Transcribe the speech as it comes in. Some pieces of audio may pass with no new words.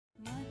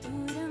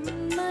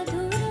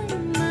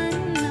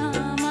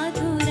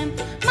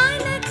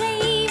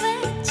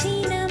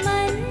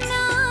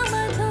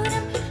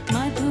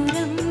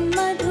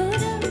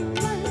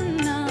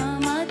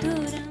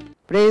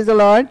Praise the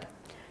lord.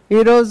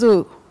 ఈరోజు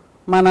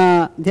మన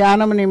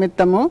ధ్యానం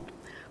నిమిత్తము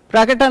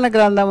ప్రకటన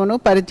గ్రంథమును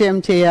పరిచయం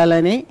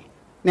చేయాలని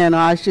నేను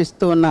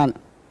ఆశిస్తూ ఉన్నాను.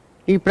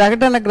 ఈ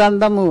ప్రకటన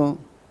గ్రంథము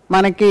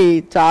మనకి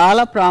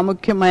చాలా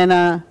ప్రాముఖ్యమైన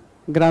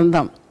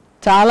గ్రంథం.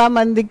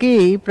 చాలామందికి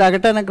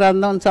ప్రకటన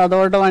గ్రంథం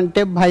చదవడం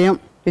అంటే భయం,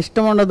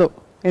 ఇష్టం ఉండదు.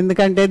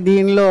 ఎందుకంటే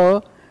దీనిలో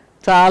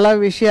చాలా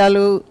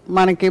విషయాలు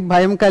మనకి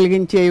భయం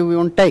కలిగించేవి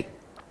ఉంటాయి.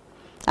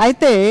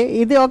 అయితే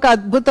ఇది ఒక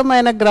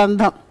అద్భుతమైన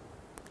గ్రంథం.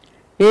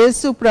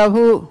 యేసు ప్రభు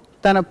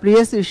తన ప్రియ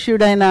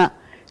శిష్యుడైన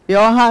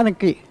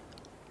యోహానుకి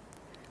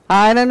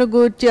ఆయనను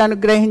గూర్చి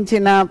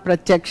అనుగ్రహించిన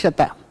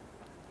ప్రత్యక్షత.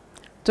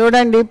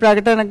 చూడండి,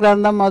 ప్రకటన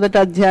గ్రంథం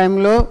 1వ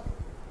అధ్యాయంలో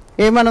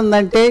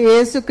ఏమనుందంటే,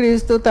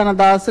 యేసుక్రీస్తు తన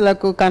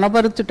దాసులకు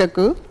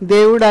కనపరచుటకు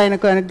దేవుడు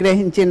ఆయనకు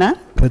అనుగ్రహించిన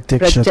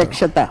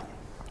ప్రత్యక్షత.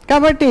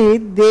 కాబట్టి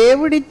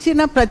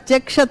దేవుడిచ్చిన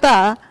ప్రత్యక్షత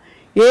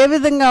ఏ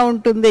విధంగా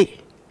ఉంటుంది?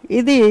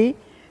 ఇది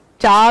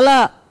చాలా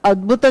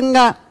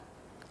అద్భుతంగా,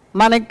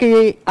 మనకి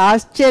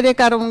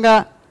ఆశ్చర్యకరంగా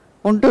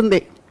ఉంటుంది.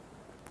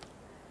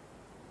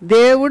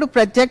 దేవుడు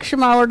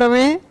ప్రత్యక్షం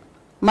అవడమే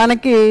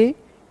మనకి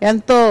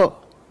ఎంతో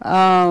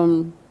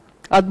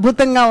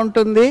అద్భుతంగా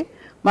ఉంటుంది,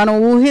 మనం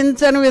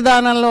ఊహించని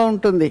విధానంలో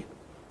ఉంటుంది.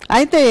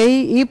 అయితే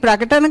ఈ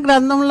ప్రకటన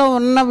గ్రంథంలో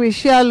ఉన్న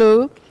విషయాలు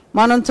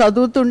మనం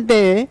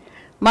చదువుతుంటే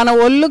మన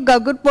ఒళ్ళు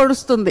గగురు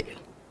పొడుస్తుంది.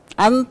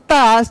 అంత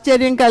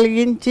ఆశ్చర్యం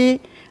కలిగించి,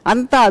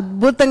 అంత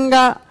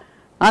అద్భుతంగా,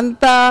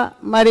 అంత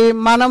మరి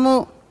మనము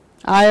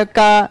ఆ యొక్క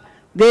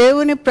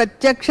దేవుని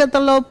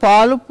ప్రత్యక్షతలో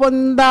పాలు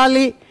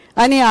పొందాలి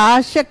అని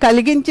ఆశ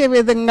కలిగించే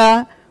విధంగా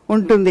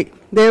ఉంటుంది.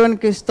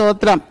 దేవునికి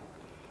స్తోత్రం.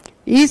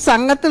 ఈ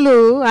సంగతులు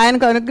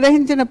ఆయనకు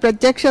అనుగ్రహించిన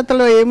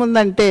ప్రత్యక్షతలో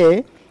ఏముందంటే,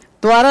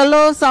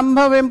 త్వరలో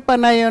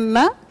సంభవింపనయున్న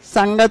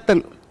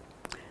సంగతులు.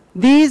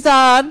 These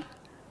are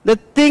the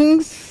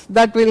things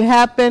that will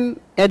happen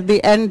at the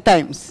end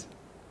times.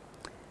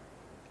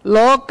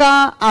 లోక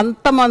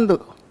అంతమందు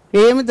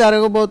ఏమి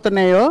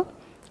జరగబోతున్నాయో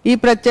ఈ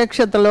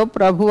ప్రత్యక్షతలో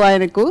ప్రభు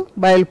ఆయనకు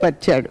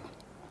బయలుపరిచాడు.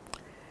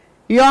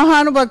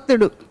 యోహాను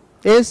భక్తుడు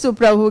యేసు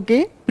ప్రభుకి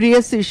ప్రియ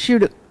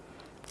శిష్యుడు.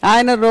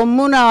 ఆయన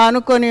రొమ్మున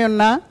ఆనుకొని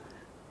ఉన్న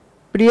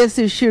ప్రియ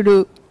శిష్యుడు.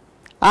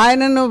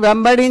 ఆయనను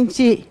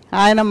వెంబడించి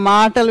ఆయన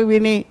మాటలు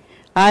విని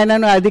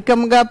ఆయనను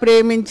అధికంగా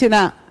ప్రేమించిన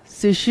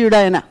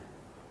శిష్యుడాయన.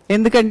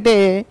 ఎందుకంటే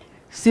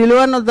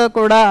సిలువనుద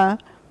కూడా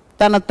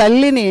తన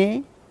తల్లిని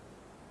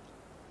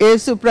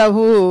యేసు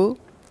ప్రభువు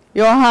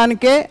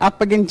యోహానుకే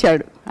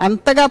అప్పగించాడు,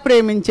 అంతగా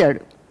ప్రేమించాడు.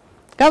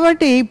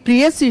 కాబట్టి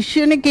ప్రియ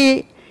శిష్యునికి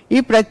ఈ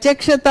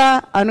ప్రత్యక్షత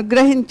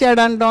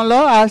అనుగ్రహించాడనడంలో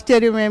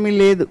ఆశ్చర్యం ఏమీ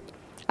లేదు.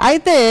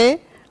 అయితే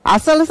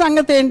అసలు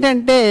సంగతి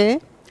ఏంటంటే,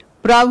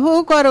 ప్రభు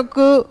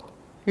కొరకు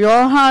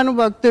యోహాను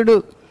భక్తుడు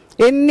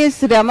ఎన్ని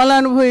శ్రమలు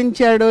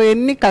అనుభవించాడో,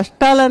 ఎన్ని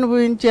కష్టాలు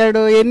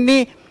అనుభవించాడో, ఎన్ని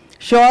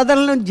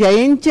శోధనలను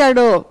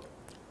జయించాడో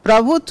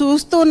ప్రభు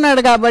చూస్తూ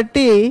ఉన్నాడు.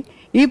 కాబట్టి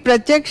ఈ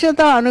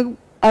ప్రత్యక్షత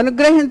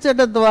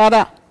అనుగ్రహించడం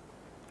ద్వారా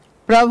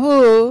ప్రభు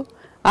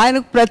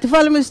ఆయనకు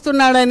ప్రతిఫలం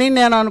ఇస్తున్నాడని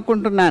నేను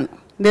అనుకుంటున్నాను.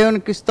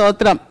 దేవునికి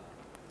స్తోత్రం.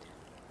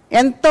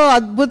 ఎంతో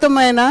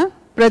అద్భుతమైన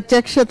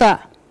ప్రత్యక్షత.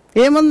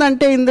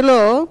 ఏముందంటే ఇందులో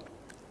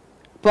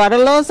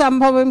త్వరలో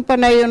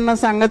సంభవింపనై ఉన్న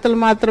సంగతులు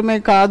మాత్రమే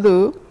కాదు,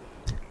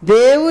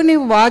 దేవుని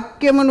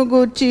వాక్యమును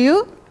గూర్చియు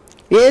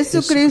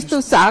యేసుక్రీస్తు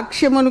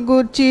సాక్ష్యమును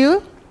గూర్చియు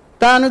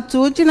తాను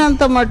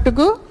చూచినంత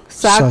మట్టుకు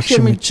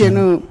సాక్ష్యం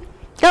ఇచ్చెను.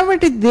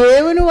 కాబట్టి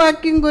దేవుని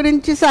వాక్యం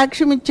గురించి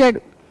సాక్ష్యం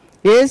ఇచ్చాడు.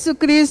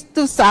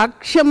 యేసుక్రీస్తు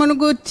సాక్ష్యమును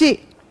గూర్చి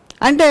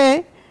అంటే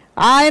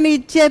ఆయన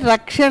ఇచ్చే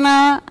రక్షణ,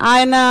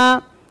 ఆయన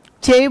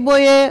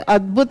చేయబోయే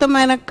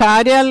అద్భుతమైన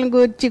కార్యాలను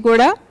గురించి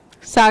కూడా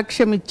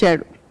సాక్ష్యం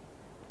ఇచ్చాడు.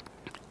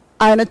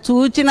 ఆయన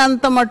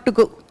చూచినంత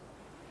మట్టుకు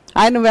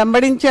ఆయన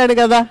వెంబడించాడు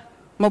కదా.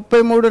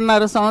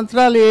 33.5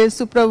 సంవత్సరాలు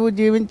యేసు ప్రభు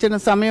జీవించిన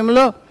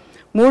సమయంలో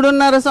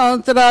 3.5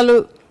 సంవత్సరాలు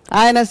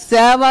ఆయన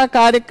సేవా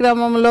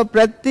కార్యక్రమంలో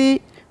ప్రతి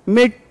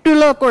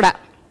మెట్టులో కూడా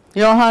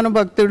యోహాను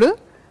భక్తుడు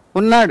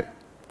ఉన్నాడు.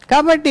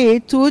 కాబట్టి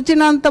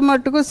చూచినంత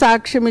మట్టుకు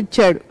సాక్ష్యం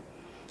ఇచ్చాడు.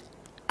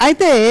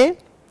 అయితే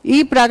ఈ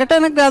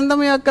ప్రకటన గ్రంథం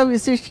యొక్క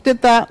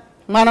విశిష్టత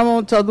మనము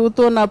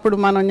చదువుతున్నప్పుడు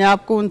మనం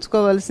జ్ఞాపకం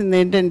ఉంచుకోవాల్సింది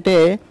ఏంటంటే,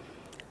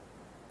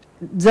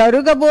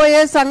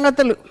 జరగబోయే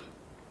సంగతులు,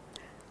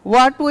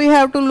 what we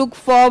have to look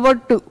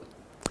forward to.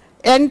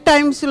 End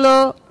టైమ్స్లో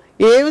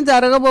ఏమి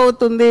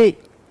జరగబోతుంది,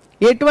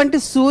 ఎటువంటి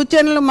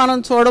సూచనలు మనం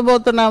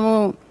చూడబోతున్నాము,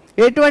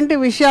 ఎటువంటి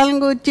విషయాల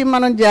గురించి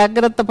మనం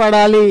జాగ్రత్త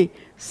పడాలి,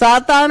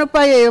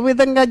 సాతానుపై ఏ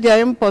విధంగా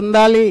జయం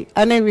పొందాలి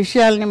అనే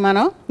విషయాల్ని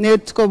మనం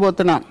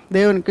నేర్చుకోబోతున్నాం.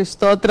 దేవునికి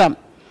స్తోత్రం.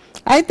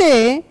 అయితే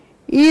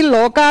ఈ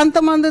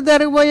లోకాంతమందు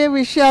జరగబోయే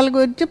విషయాల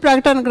గురించి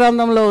ప్రకటన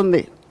గ్రంథంలో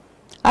ఉంది.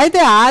 అయితే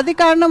ఆది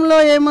కాండంలో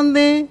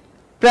ఏముంది?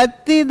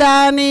 ప్రతి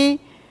దాని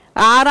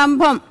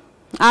ఆరంభం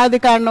ఆది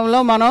కాండంలో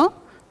మనం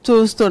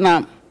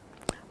చూస్తున్నాం.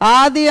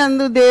 ఆది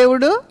అందు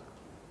దేవుడు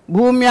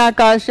భూమి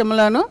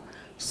ఆకాశములను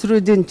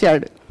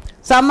సృజించాడు,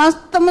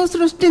 సమస్తము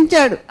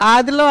సృష్టించాడు.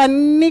 ఆదిలో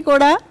అన్నీ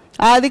కూడా,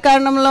 ఆది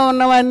కాండంలో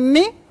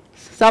ఉన్నవన్నీ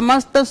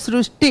సమస్త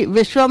సృష్టి,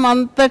 విశ్వం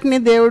అంతటిని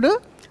దేవుడు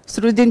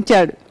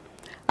సృజించాడు.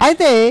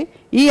 అయితే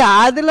ఈ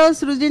ఆదిలో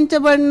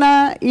సృజించబడిన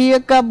ఈ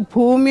యొక్క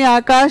భూమి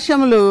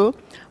ఆకాశములు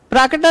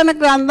ప్రకటన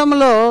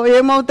గ్రంథంలో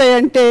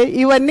ఏమవుతాయంటే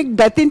ఇవన్నీ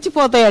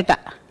గతించిపోతాయట.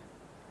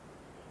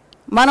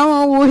 మనం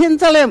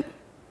ఊహించలేం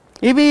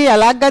ఇవి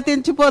ఎలా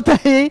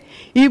గతించిపోతాయి,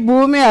 ఈ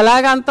భూమి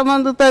ఎలాగ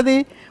అంతమందుతుంది,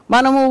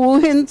 మనము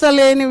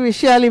ఊహించలేని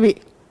విషయాలు ఇవి.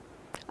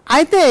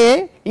 అయితే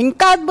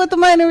ఇంకా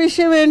అద్భుతమైన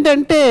విషయం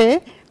ఏంటంటే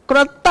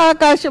క్రొత్త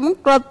ఆకాశం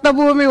క్రొత్త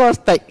భూమి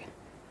వస్తాయి.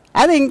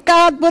 అది ఇంకా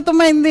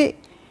అద్భుతమైంది.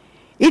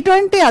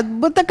 ఇటువంటి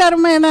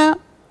అద్భుతకరమైన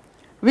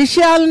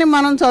విషయాల్ని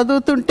మనం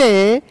చదువుతుంటే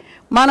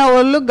మన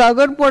ఒళ్ళు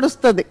గగురు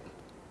పొడుస్తుంది.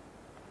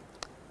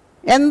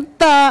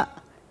 ఎంత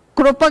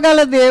కృపగల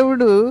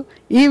దేవుడు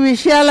ఈ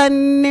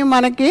విషయాలన్నీ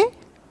మనకి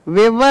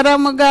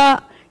వివరముగా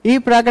ఈ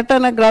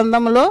ప్రకటన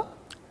గ్రంథంలో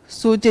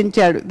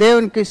సూచించాడు.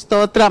 దేవునికి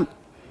స్తోత్రం,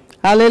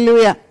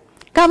 హల్లెలూయా.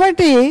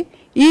 కాబట్టి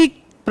ఈ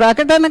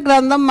ప్రకటన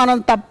గ్రంథం మనం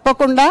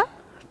తప్పకుండా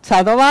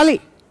చదవాలి.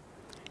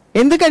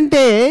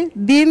 ఎందుకంటే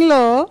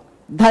దీనిలో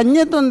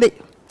ధన్యత ఉంది,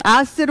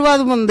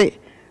 ఆశీర్వాదం ఉంది.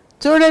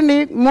 చూడండి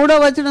 3వ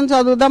వచనం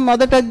చదువుదాం.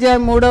 1వ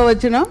అధ్యాయం 3వ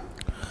వచనం.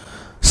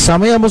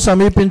 సమయము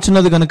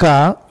సమీపించినది గనుక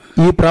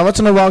ఈ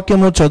ప్రవచన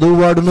వాక్యము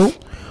చదువువాడును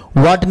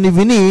వాటిని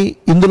విని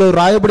ఇందులో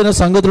రాయబడిన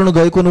సంగతులను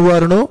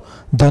గైకొనువారును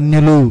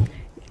ధన్యులు.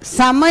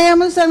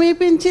 సమయము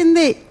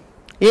సమీపించింది.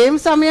 ఏం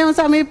సమయం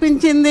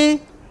సమీపించింది?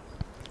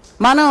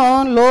 మనం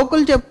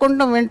లోకులు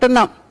చెప్పుకుంటాం,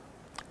 వింటున్నాం.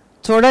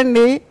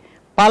 చూడండి,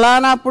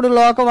 పలానాప్పుడు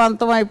లోకం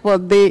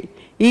అంతమైపోద్ది,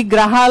 ఈ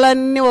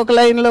గ్రహాలన్నీ ఒక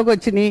లైన్లోకి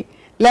వచ్చినాయి,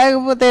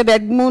 లేకపోతే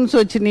రెడ్ మూన్స్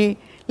వచ్చినాయి,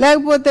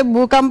 లేకపోతే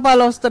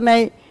భూకంపాలు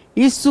వస్తున్నాయి.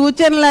 ఈ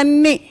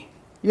సూచనలన్నీ,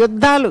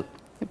 యుద్ధాలు,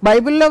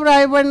 బైబిల్లో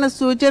వ్రాయబడిన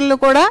సూచనలు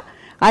కూడా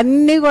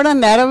అన్నీ కూడా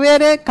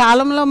నెరవేరే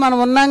కాలంలో మనం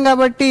ఉన్నాం.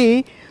 కాబట్టి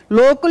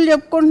లోకులు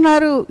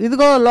చెప్పుకుంటున్నారు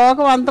ఇదిగో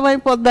లోకం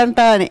అంతమైపోద్దంట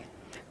అని.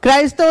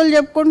 క్రైస్తవులు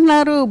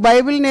చెప్పుకుంటున్నారు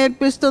బైబిల్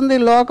నేర్పిస్తుంది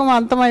లోకం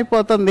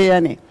అంతమైపోతుంది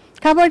అని.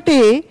 కాబట్టి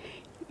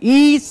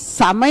ఈ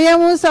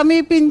సమయము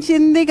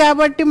సమీపించింది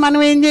కాబట్టి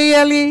మనం ఏం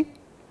చేయాలి?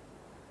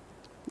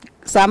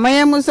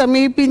 సమయము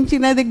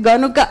సమీపించినది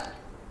గనుక,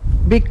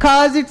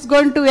 because it's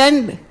going to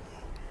end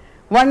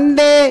one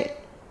day,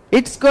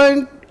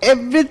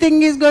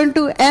 everything is going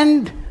to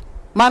end.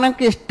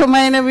 మనకు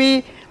ఇష్టమైనవి,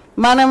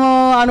 మనము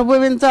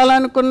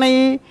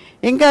అనుభవించాలనుకున్నవి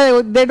ఇంకా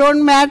దే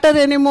డోంట్ మ్యాటర్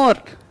ఎనీమోర్.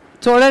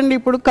 చూడండి,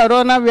 ఇప్పుడు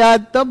కరోనా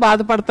వ్యాధితో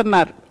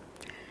బాధపడుతున్నారు.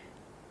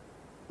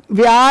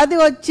 వ్యాధి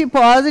వచ్చి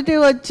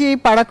పాజిటివ్ వచ్చి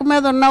పడక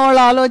మీద ఉన్న వాళ్ళ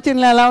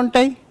ఆలోచనలు ఎలా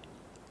ఉంటాయి?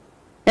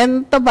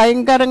 ఎంత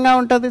భయంకరంగా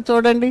ఉంటుంది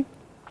చూడండి.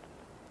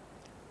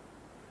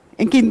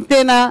 ఇంక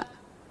ఇంతేనా,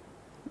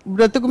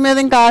 బ్రతుకు మీద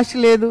ఇంకా ఆశ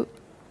లేదు,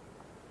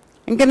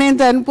 ఇంక నేను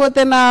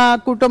చనిపోతే నా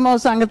కుటుంబం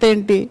సంగతి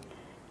ఏంటి,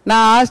 నా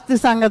ఆస్తి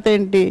సంగతి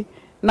ఏంటి,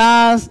 నా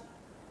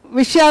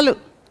విషయాలు,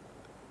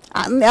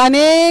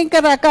 అనేక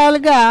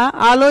రకాలుగా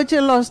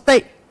ఆలోచనలు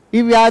వస్తాయి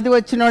ఈ వ్యాధి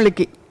వచ్చిన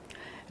వాళ్ళకి.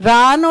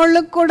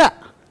 రానోళ్ళకి కూడా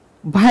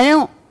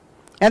భయం,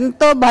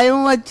 ఎంతో భయం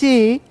వచ్చి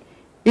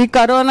ఈ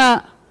కరోనా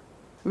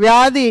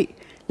వ్యాధి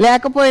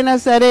లేకపోయినా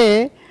సరే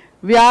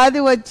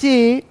వ్యాధి వచ్చి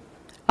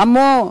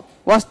అమ్మో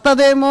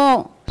వస్తుందేమో,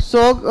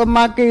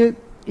 మాకు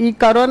ఈ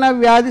కరోనా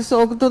వ్యాధి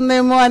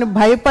సోకుతుందేమో అని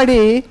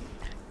భయపడి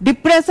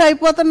డిప్రెస్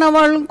అయిపోతున్న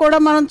వాళ్ళని కూడా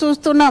మనం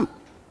చూస్తున్నాం.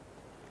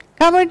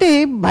 కాబట్టి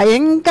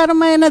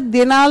భయంకరమైన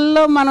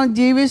దినాల్లో మనం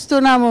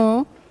జీవిస్తున్నాము.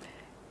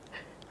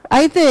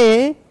 అయితే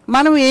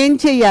మనం ఏం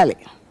చెయ్యాలి?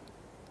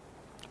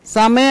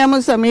 సమయము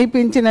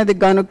సమీపించినది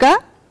గనుక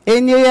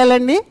ఏం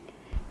చేయాలండి?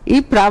 ఈ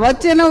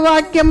ప్రవచన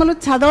వాక్యములు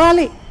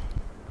చదవాలి.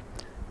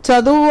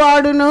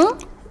 చదువువాడును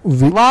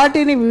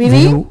వాటిని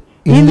విని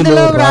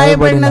ఇందులో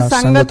వ్రాయబడిన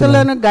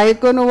సంగతులను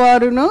గైకొను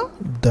వారును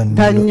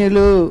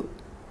ధన్యులు.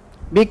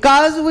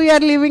 Because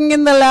we are living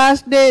in the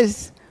last days,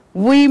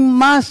 we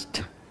must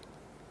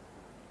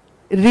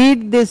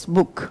read this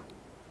book.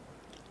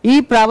 ఈ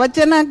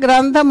ప్రవచన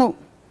గ్రంథము,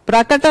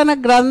 ప్రకటన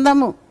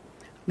గ్రంథము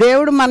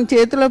దేవుడు మన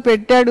చేతిలో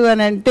పెట్టాడు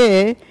అని అంటే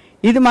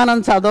ఇది మనం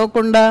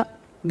చదవకుండా,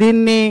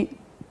 దీన్ని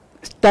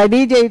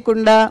స్టడీ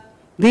చేయకుండా,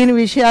 దీని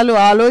విషయాలు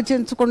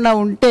ఆలోచించకుండా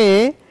ఉంటే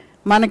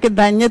మనకి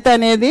ధన్యత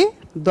అనేది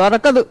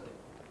దొరకదు.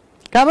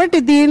 కాబట్టి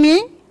దీన్ని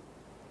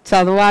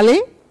చదవాలి,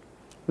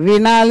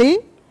 వినాలి,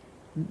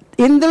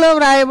 ఇందులో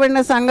వ్రాయబడిన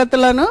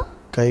సంగతులను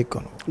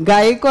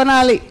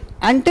గైకొనాలి.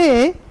 అంటే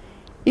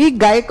ఈ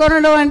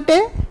గైకొనడం అంటే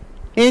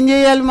ఏం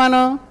చేయాలి?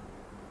 మనం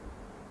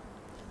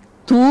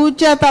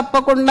తూచా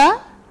తప్పకుండా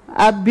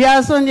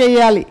అభ్యాసం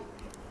చేయాలి.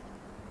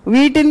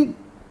 వీటిని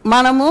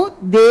మనము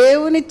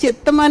దేవుని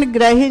చిత్తమని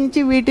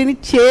గ్రహించి వీటిని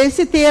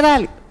చేసి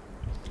తీరాలి.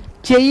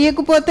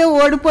 చెయ్యకపోతే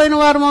ఓడిపోయిన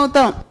వారం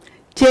అవుతాం,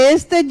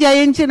 చేస్తే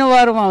జయించిన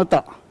వారం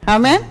అవుతాం.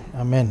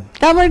 ఆమేన్.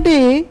 కాబట్టి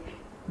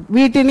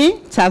వీటిని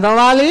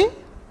చదవాలి,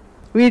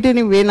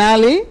 వీటిని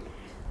వినాలి,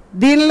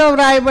 దీనిలో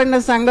వ్రాయబడిన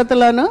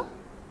సంగతులను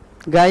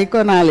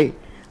గైకొనాలి.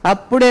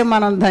 అప్పుడే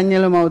మనం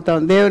ధన్యులం అవుతాం.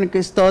 దేవునికి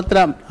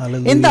స్తోత్రం.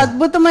 ఇంత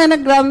అద్భుతమైన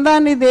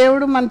గ్రంథాన్ని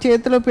దేవుడు మన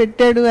చేతిలో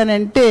పెట్టాడు అని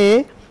అంటే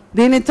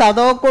దీన్ని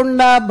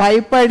చదవకుండా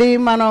భయపడి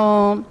మనం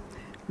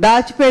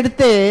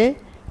దాచిపెడితే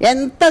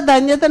ఎంత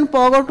ధన్యతను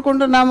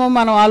పోగొట్టుకుంటున్నామో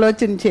మనం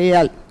ఆలోచన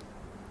చేయాలి.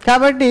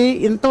 కాబట్టి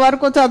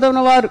ఇంతవరకు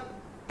చదవని వారు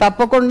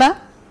తప్పకుండా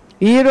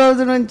ఈ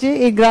రోజు నుంచి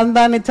ఈ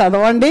గ్రంథాన్ని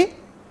చదవండి,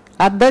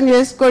 అర్థం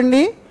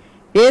చేసుకోండి.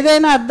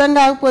 ఏదైనా అర్థం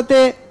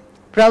కాకపోతే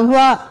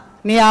ప్రభువా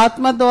నీ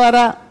ఆత్మ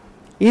ద్వారా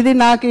ఇది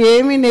నాకు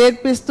ఏమి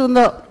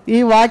నేర్పిస్తుందో, ఈ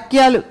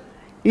వాక్యాలు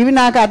ఇవి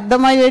నాకు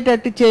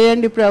అర్థమయ్యేటట్టు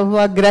చేయండి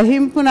ప్రభువా,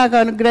 గ్రహింపు నాకు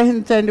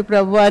అనుగ్రహించండి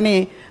ప్రభువా అని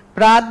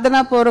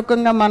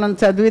ప్రార్థనాపూర్వకంగా మనం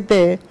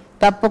చదివితే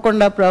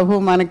తప్పకుండా ప్రభు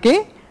మనకి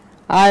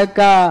ఆ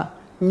యొక్క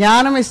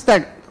జ్ఞానం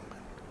ఇస్తాడు,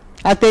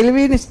 ఆ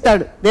తెలివిని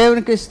ఇస్తాడు.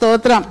 దేవునికి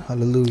స్తోత్రం.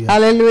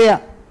 హల్లెలూయా.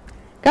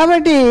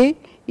 కాబట్టి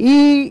ఈ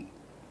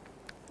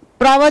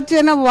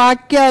ప్రవచన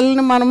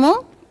వాక్యాలను మనము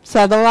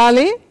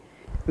చదవాలి,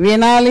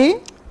 వినాలి,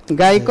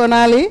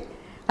 గైకొనాలి.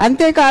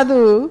 అంతేకాదు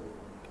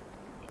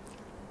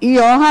ఈ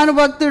యోహాను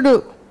భక్తుడు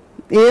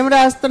ఏం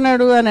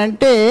రాస్తున్నాడు అని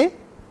అంటే,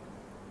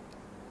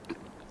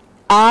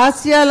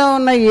 ఆసియాలో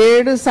ఉన్న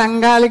 7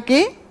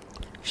 సంఘాలకి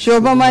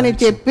శుభమని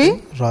చెప్పి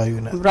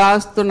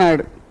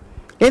వ్రాస్తున్నాడు.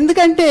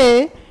 ఎందుకంటే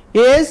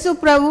యేసు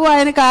ప్రభు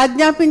ఆయనకు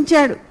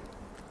ఆజ్ఞాపించాడు,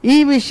 ఈ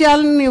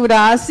విషయాలను నీవు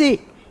రాసి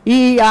ఈ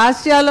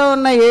ఆసియాలో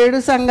ఉన్న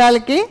 7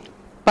 సంఘాలకి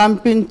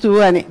పంపించు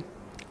అని.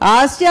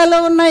 ఆసియాలో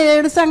ఉన్న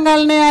 7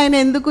 సంఘాలని ఆయన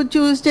ఎందుకు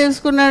చూస్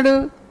చేసుకున్నాడు?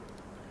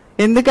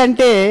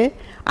 ఎందుకంటే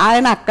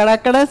ఆయన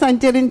అక్కడక్కడ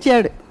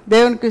సంచరించాడు.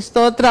 దేవునికి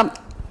స్తోత్రం.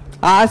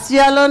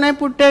 ఆసియాలోనే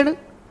పుట్టాడు,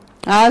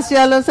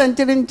 ఆసియాలో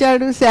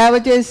సంచరించాడు, సేవ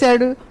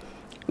చేశాడు.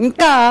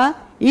 ఇంకా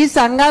ఈ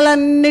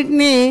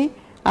సంఘాలన్నిటినీ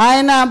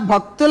ఆయన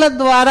భక్తుల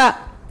ద్వారా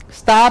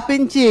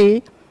స్థాపించి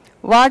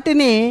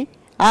వాటిని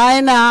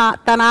ఆయన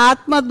తన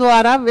ఆత్మ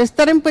ద్వారా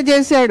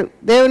విస్తరింపజేశాడు.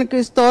 దేవునికి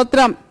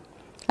స్తోత్రం.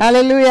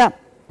 హల్లెలూయా.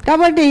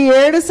 కాబట్టి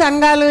 7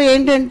 సంఘాలు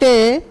ఏంటంటే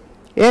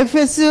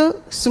ఎఫెసు,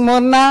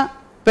 స్ముర్నా,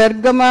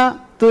 పెర్గమ,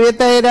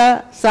 తుయతైరా,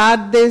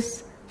 సార్దిస్,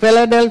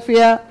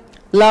 ఫిలడెల్ఫియా,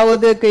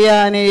 లవోదికయ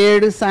అనే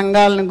 7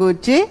 సంఘాలను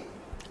గూర్చి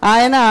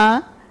ఆయన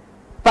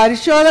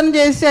పరిశోధన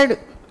చేశాడు.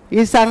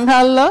 ఈ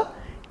సంఘాల్లో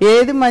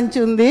ఏది మంచి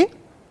ఉంది,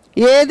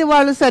 ఏది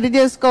వాళ్ళు సరి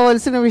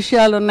చేసుకోవాల్సిన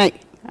విషయాలు ఉన్నాయి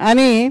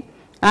అని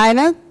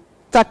ఆయన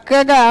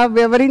చక్కగా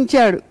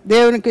వివరించాడు.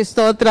 దేవునికి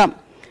స్తోత్రం.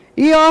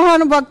 ఈ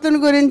యోహాను భక్తుని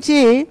గురించి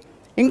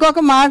ఇంకొక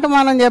మాట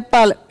మనం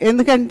చెప్పాలి.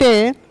 ఎందుకంటే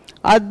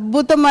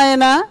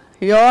అద్భుతమైన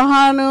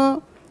యోహాను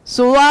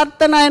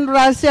సువార్తను ఆయన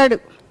రాశాడు.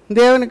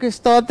 దేవునికి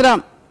స్తోత్రం.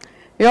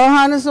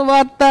 యోహాను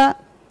సువార్త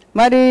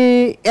మరి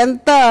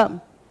ఎంత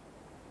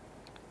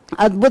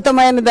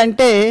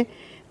అద్భుతమైనదంటే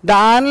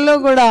దానిలో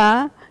కూడా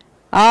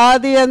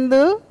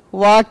ఆదియందు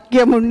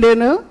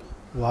వాక్యముండెను,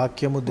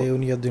 వాక్యము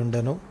దేవుని యొద్ద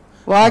ఉండెను,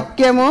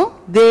 వాక్యము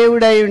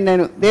దేవుడై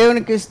ఉండెను.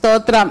 దేవునికి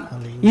స్తోత్రం.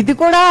 ఇది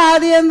కూడా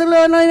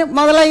ఆదియందులోనే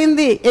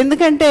మొదలైంది.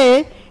 ఎందుకంటే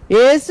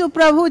యేసు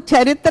ప్రభు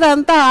చరిత్ర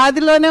అంతా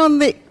ఆదిలోనే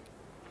ఉంది,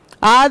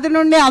 ఆది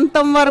నుండి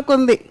అంతం వరకు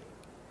ఉంది.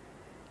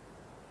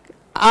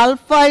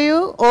 ఆల్ఫాయు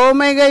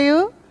ఓమెగయు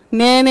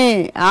నేనే,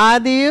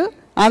 ఆదియు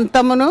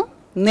అంతమును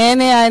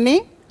నేనే అని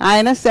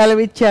ఆయన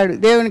సెలవిచ్చాడు.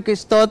 దేవునికి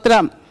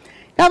స్తోత్రం.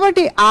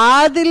 కాబట్టి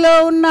ఆదిలో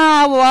ఉన్న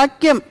ఆ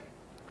వాక్యం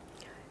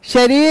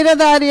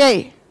శరీరధారి అయి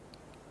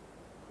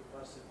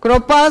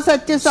కృపా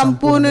సత్య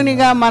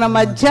సంపూర్ణునిగా మన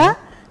మధ్య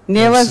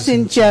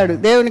నివసించాడు.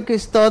 దేవునికి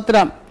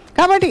స్తోత్రం.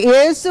 కాబట్టి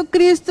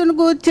యేసుక్రీస్తును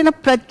గూర్చిన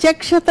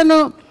ప్రత్యక్షతను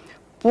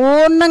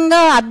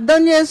పూర్ణంగా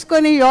అర్థం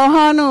చేసుకొని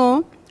యోహాను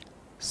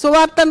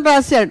సువార్తను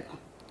రాశాడు.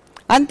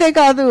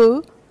 అంతేకాదు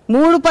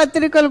 3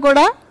 పత్రికలు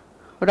కూడా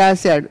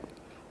రాశాడు.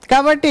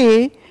 కాబట్టి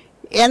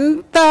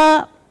ఎంత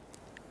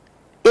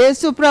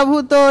యేసు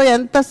ప్రభుతో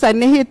ఎంత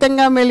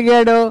సన్నిహితంగా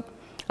మెలిగాడో,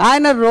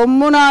 ఆయన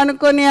రొమ్మును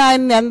ఆనుకొని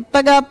ఆయన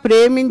ఎంతగా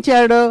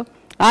ప్రేమించాడో,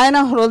 ఆయన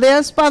హృదయ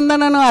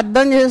స్పందనను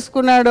అర్థం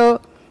చేసుకున్నాడో.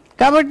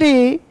 కాబట్టి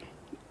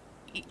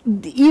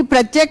ఈ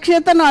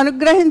ప్రత్యక్షతను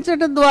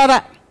అనుగ్రహించడం ద్వారా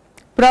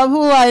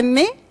ప్రభువు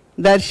ఆయన్ని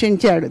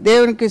దర్శించాడు.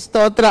 దేవునికి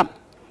స్తోత్రం.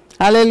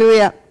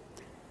 హల్లెలూయా.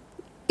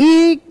 ఈ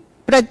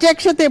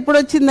ప్రత్యక్షత ఎప్పుడు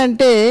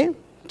వచ్చిందంటే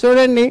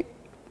చూడండి,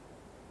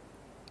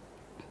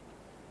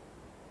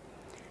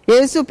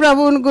 యేసు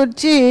ప్రభువుని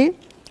గురించి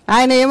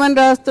ఆయన ఏమని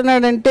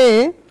రాస్తున్నాడంటే,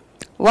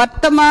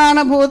 వర్తమాన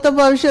భూత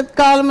భవిష్యత్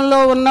కాలంలో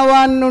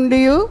ఉన్నవాని నుండి,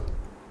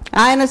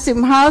 ఆయన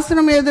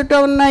సింహాసనం ఎదుట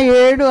ఉన్న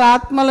 7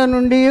 ఆత్మల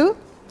నుండి,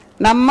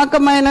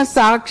 నమ్మకమైన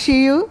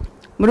సాక్షియు,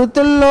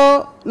 మృతుల్లో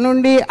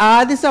నుండి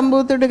ఆది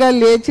సంభూతుడిగా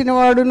లేచిన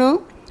వాడును,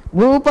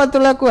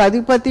 భూపతులకు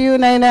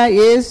అధిపతియునైన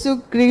యేసు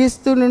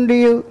క్రీస్తు నుండి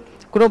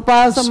కృపా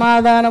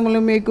సమాధానములు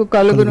మీకు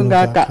కలుగును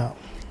గాక.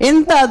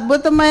 ఇంత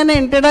అద్భుతమైన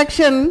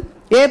ఇంట్రడక్షన్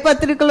ఏ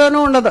పత్రికలోనూ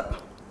ఉండదు.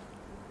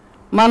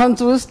 మనం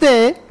చూస్తే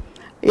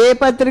ఏ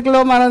పత్రికలో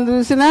మనం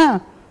చూసినా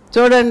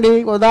చూడండి,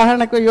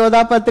 ఉదాహరణకు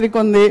యోధా పత్రిక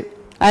ఉంది.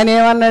 ఆయన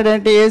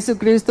ఏమన్నాడంటే,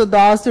 యేసుక్రీస్తు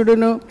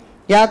దాసుడును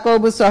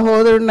యాకోబు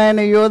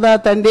సహోదరుడైన యోధా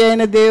తండ్రి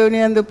అయిన దేవుని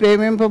యందు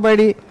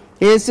ప్రేమింపబడి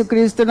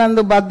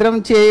యేసుక్రీస్తునందు భద్రం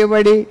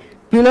చేయబడి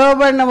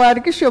పిలువబడిన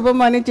వారికి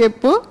శుభమని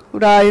చెప్పు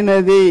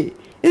రాయినది.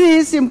 ఇది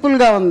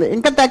సింపుల్గా ఉంది.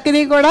 ఇంకా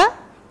తక్కినవి కూడా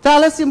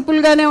చాలా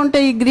సింపుల్గానే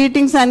ఉంటాయి ఈ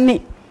గ్రీటింగ్స్ అన్నీ.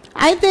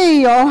 అయితే ఈ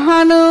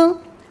యోహాను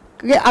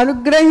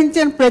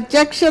అనుగ్రహించిన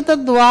ప్రత్యక్షత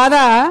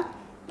ద్వారా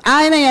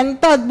ఆయన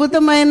ఎంత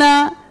అద్భుతమైన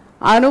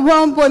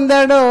అనుభవం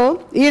పొందాడో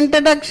ఈ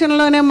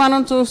ఇంట్రడక్షన్లోనే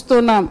మనం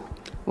చూస్తున్నాం.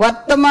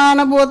 వర్తమాన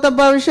భూత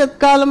భవిష్యత్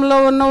కాలంలో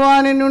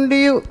ఉన్నవాని నుండి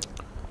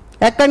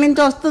ఎక్కడి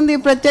నుంచి వస్తుంది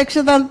ఈ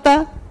ప్రత్యక్షత అంతా?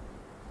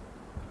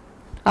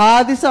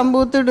 ఆది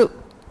సంభూతుడు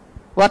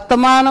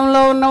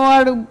వర్తమానంలో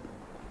ఉన్నవాడు,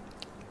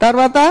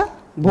 తర్వాత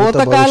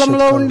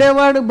భూతకాలంలో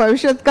ఉండేవాడు,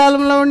 భవిష్యత్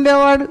కాలంలో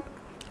ఉండేవాడు.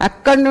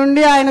 అక్కడి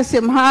నుండి ఆయన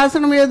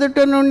సింహాసనం ఎదుట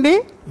నుండి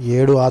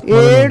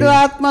 7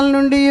 ఆత్మల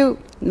నుండి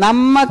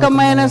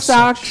నమ్మకమైన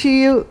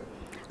సాక్షియు.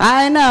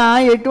 ఆయన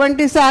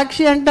ఎటువంటి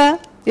సాక్షి అంట?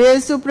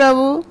 యేసు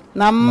ప్రభు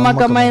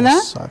నమ్మకమైన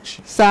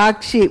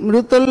సాక్షి.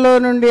 మృతుల్లో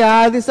నుండి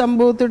ఆది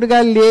సంభూతుడిగా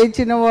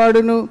లేచిన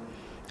వాడును,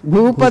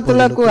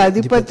 భూపతులకు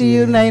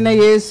అధిపతియునైన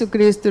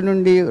యేసుక్రీస్తు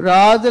నుండి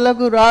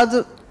రాజులకు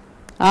రాజు.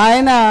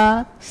 ఆయన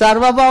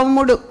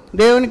సర్వభౌముడు.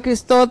 దేవునికి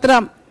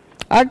స్తోత్రం.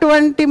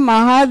 అటువంటి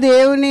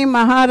మహాదేవుని,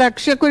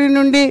 మహారక్షకుని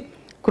నుండి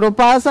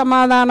కృపా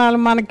సమాధానాలు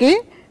మనకి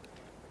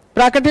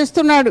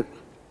ప్రకటిస్తున్నాడు.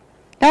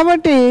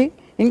 కాబట్టి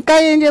ఇంకా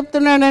ఏం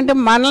చెప్తున్నాడంటే,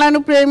 మనలను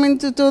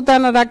ప్రేమించుచు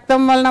తన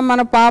రక్తం వలన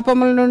మన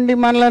పాపముల నుండి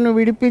మనలను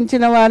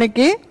విడిపించిన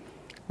వారికి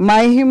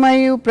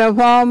మహిమయు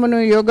ప్రభావమును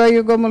యుగ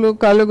యుగములు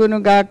కలుగును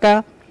గాక,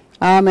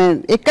 ఆమేన్.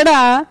 ఇక్కడ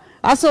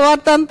ఆ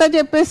సువార్త అంతా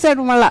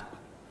చెప్పేశాడు. మళ్ళా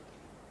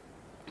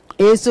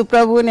యేసు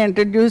ప్రభువుని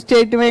ఇంట్రడ్యూస్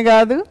చేయటమే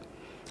కాదు,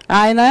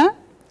 ఆయన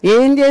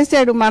ఏం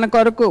చేశాడు? మన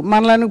కొరకు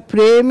మనలను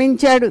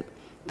ప్రేమించాడు.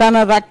 తన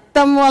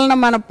రక్తం వలన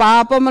మన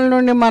పాపముల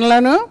నుండి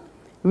మనలను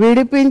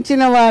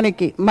విడిపించిన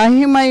వానికి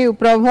మహిమయు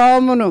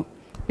ప్రభావమును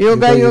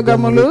యుగ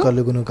యుగములు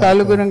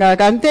కలుగును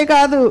గాక.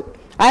 అంతేకాదు,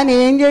 ఆయన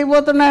ఏం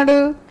చేయబోతున్నాడు?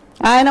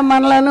 ఆయన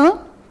మనలను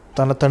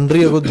తన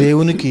తండ్రి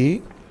దేవునికి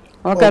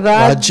ఒక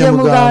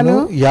రాజ్యముగాను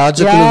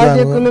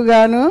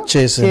యాజకులుగాను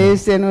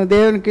చేసెను.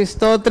 దేవునికి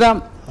స్తోత్రం.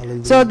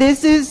 So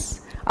this is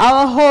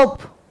our hope.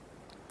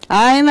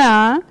 ఆయన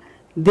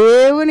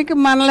దేవునికి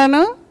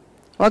మనలను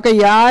ఒక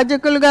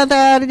యాజకులుగా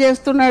తయారు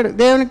చేస్తున్నాడు.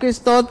 దేవునికి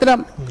స్తోత్రం.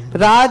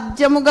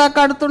 రాజ్యముగా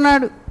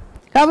కడుతున్నాడు.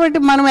 కాబట్టి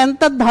మనం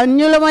ఎంత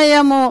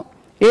ధన్యులమయ్యామో,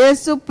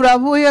 యేసు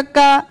ప్రభు యొక్క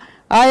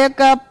ఆ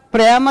యొక్క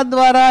ప్రేమ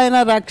ద్వారా, ఆయన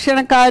రక్షణ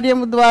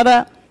కార్యము ద్వారా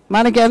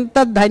మనకి ఎంత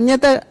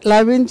ధన్యత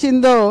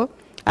లభించిందో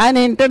ఆయన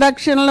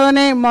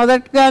ఇంట్రడక్షన్లోనే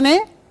మొదటగానే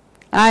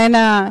ఆయన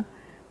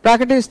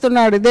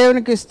ప్రకటిస్తున్నాడు.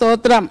 దేవునికి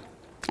స్తోత్రం.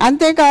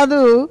 అంతేకాదు,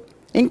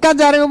 ఇంకా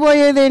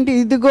జరగబోయేది ఏంటి?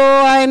 ఇదిగో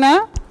ఆయన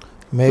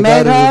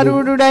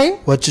మేఘారూఢుడై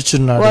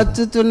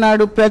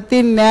వచ్చుచున్నాడు, ప్రతి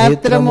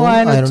నేత్రము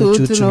ఆయన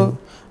చూచును,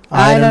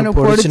 ఆయనను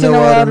పొడిచిన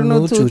వారును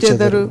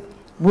చూచెదరు,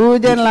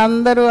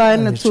 భూజనులందరూ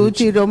ఆయన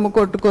చూచి రొమ్ము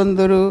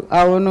కొట్టుకొందురు.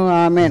 అవును,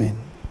 ఆమేన్.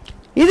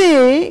 ఇది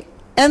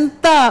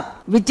ఎంత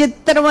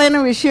విచిత్రమైన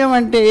విషయం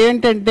అంటే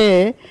ఏంటంటే,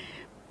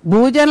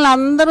 భూజనులు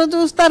అందరూ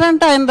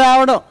చూస్తారంట ఆయన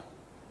రావడం.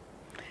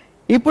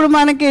 ఇప్పుడు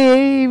మనకి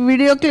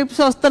వీడియో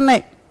క్లిప్స్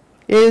వస్తున్నాయి.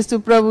 యేసు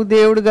ప్రభు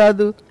దేవుడు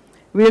కాదు,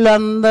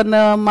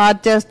 వీళ్ళందరిని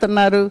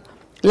మార్చేస్తున్నారు,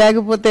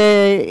 లేకపోతే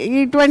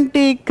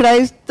ఇటువంటి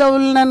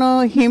క్రైస్తవులను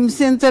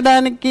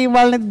హింసించడానికి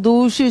వాళ్ళని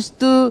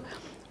దూషిస్తూ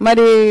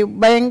మరి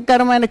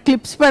భయంకరమైన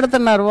క్లిప్స్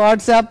పెడుతున్నారు.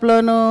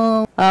 వాట్సాప్లోను,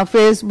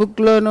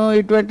 ఫేస్బుక్లోను,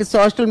 ఇటువంటి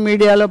సోషల్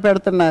మీడియాలో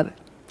పెడుతున్నారు.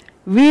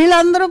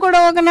 వీళ్ళందరూ కూడా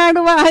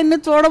ఒకనాడు ఆయన్ని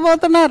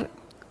చూడబోతున్నారు.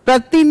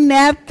 ప్రతి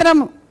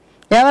నేత్రము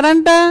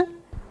ఎవరంట?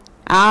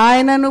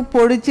 ఆయనను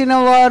పొడిచిన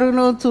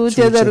వారును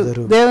చూచెదరు.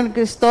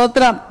 దేవునికి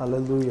స్తోత్రం.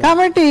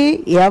 కాబట్టి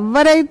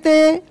ఎవరైతే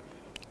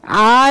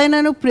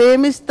ఆయనను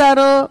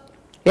ప్రేమిస్తారో,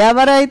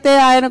 ఎవరైతే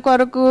ఆయన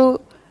కొరకు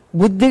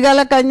బుద్ధిగల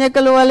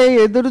కన్యకల వలె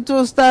ఎదురు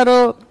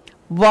చూస్తారో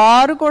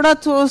వారు కూడా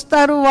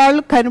చూస్తారు.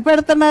 వాళ్ళు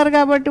కనిపెడుతున్నారు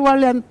కాబట్టి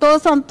వాళ్ళు ఎంతో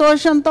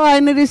సంతోషంతో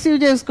ఆయన రిసీవ్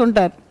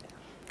చేసుకుంటారు.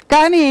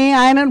 కానీ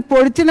ఆయనను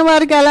పొడిచిన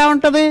వారికి ఎలా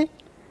ఉంటుంది?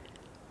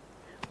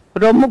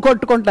 రొమ్ము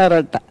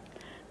కొట్టుకుంటారట.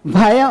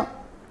 భయం,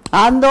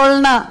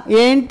 ఆందోళన,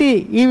 ఏంటి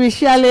ఈ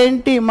విషయాలు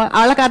ఏంటి,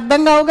 వాళ్ళకి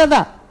అర్థం కావు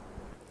కదా.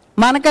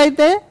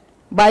 మనకైతే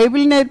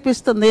బైబిల్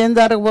నేర్పిస్తుంది ఏం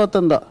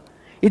జరగబోతుందో.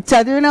 ఇది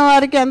చదివిన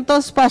వారికి ఎంతో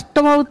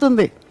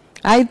స్పష్టమవుతుంది.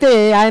 అయితే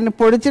ఆయన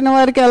పొడిచిన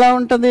వారికి ఎలా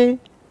ఉంటుంది?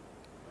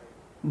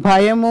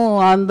 భయము,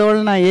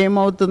 ఆందోళన,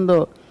 ఏమవుతుందో.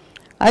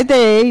 అయితే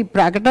ఈ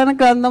ప్రకటన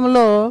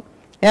గ్రంథంలో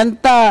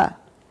ఎంత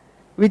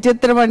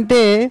విచిత్రం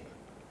అంటే,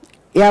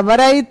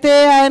 ఎవరైతే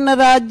ఆయన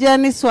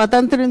రాజ్యాన్ని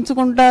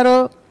స్వతంత్రించుకుంటారో,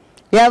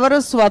 ఎవరు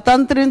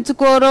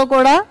స్వతంత్రించుకోరో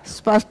కూడా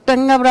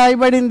స్పష్టంగా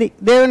వ్రాయబడింది.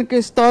 దేవునికి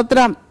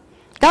స్తోత్రం.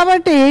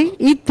 కాబట్టి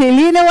ఈ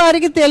తెలియని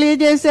వారికి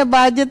తెలియజేసే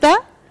బాధ్యత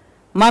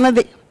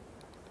మనది.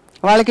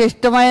 వాళ్ళకి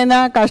ఇష్టమైన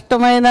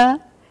కష్టమైన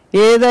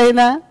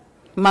ఏదైనా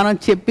మనం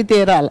చెప్పి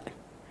తీరాలి.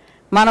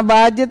 మన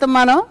బాధ్యత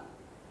మనం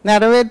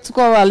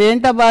నెరవేర్చుకోవాలి.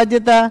 ఏంటా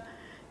బాధ్యత?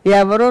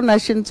 ఎవరూ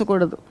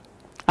నశించకూడదు,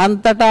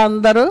 అంతటా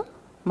అందరూ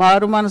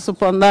మారు మనసు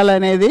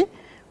పొందాలనేది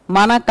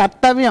మన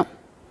కర్తవ్యం.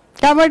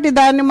 కాబట్టి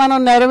దాన్ని మనం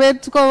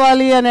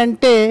నెరవేర్చుకోవాలి అని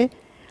అంటే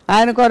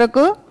ఆయన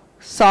కొరకు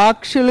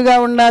సాక్షులుగా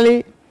ఉండాలి.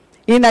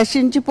 ఈ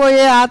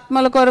నశించిపోయే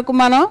ఆత్మల కొరకు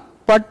మనం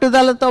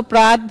పట్టుదలతో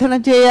ప్రార్థన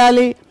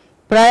చేయాలి,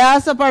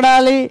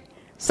 ప్రయాసపడాలి.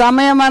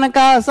 సమయమనక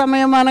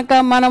అసమయమనక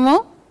మనము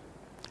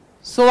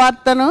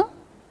సువార్తను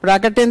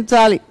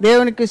ప్రకటించాలి.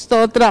 దేవునికి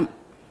స్తోత్రం.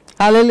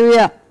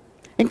 హల్లెలూయా.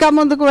 ఇంకా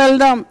ముందుకు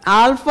వెళ్దాం.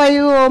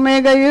 ఆల్ఫయు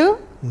ఓమేగయు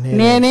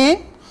నేనే,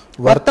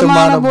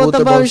 వర్తమాన భూత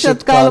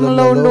భవిష్యత్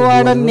కాలంలో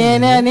ఉండువాడని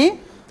నేనే అని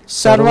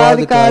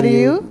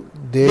సర్వాధికారియు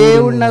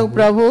దేవుడు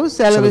ప్రభు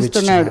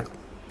సెలవిస్తున్నాడు.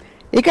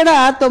 ఇక్కడ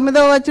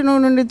 9వ వచనం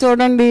నుండి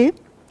చూడండి.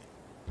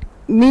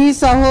 మీ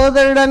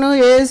సహోదరుడను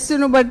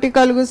యేసును బట్టి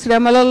కలుగు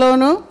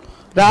శ్రమలలోను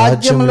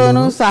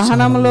రాజ్యములోను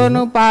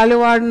సహనములోను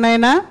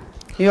పాలువాడినైన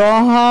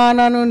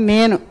యోహానను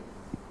నేను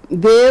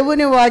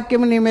దేవుని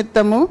వాక్యము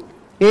నిమిత్తము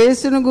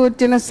యేసును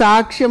గూర్చిన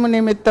సాక్ష్యము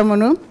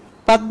నిమిత్తమును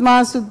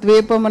పద్మాసు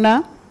ద్వీపమున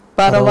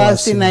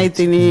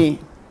పరవాసినైతిని.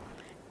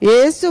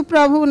 యేసు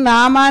ప్రభు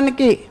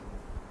నామానికి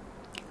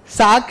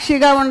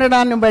సాక్షిగా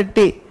ఉండడాన్ని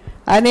బట్టి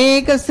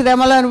అనేక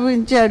శ్రమలు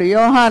అనుభవించాడు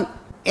యోహాన్.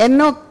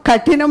 ఎన్నో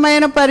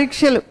కఠినమైన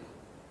పరీక్షలు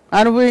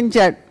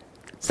అనుభవించాడు.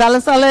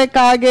 సలసలే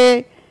కాగే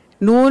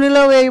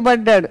నూనెలో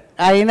వేయబడ్డాడు,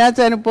 అయినా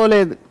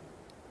చనిపోలేదు.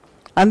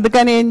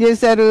 అందుకని ఏం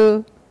చేశారు,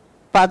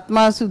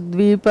 పద్మాసు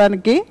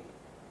ద్వీపానికి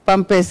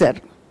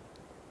పంపేశారు.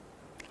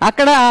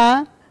 అక్కడ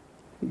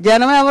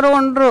జనం ఎవరు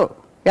ఉండరు,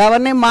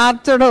 ఎవరిని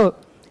మార్చడు,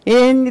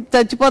 ఏం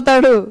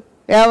చచ్చిపోతాడు,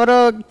 ఎవరో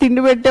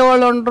తిండి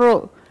పెట్టేవాళ్ళు ఉండరు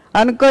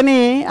అనుకొని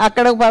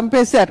అక్కడికి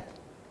పంపేశారు.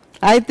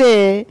 అయితే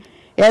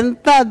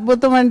ఎంత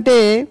అద్భుతం అంటే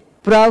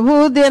ప్రభు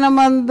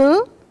దినమందు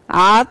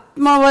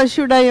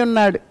ఆత్మవశుడై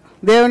ఉన్నాడు.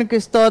 దేవునికి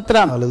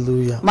స్తోత్రం.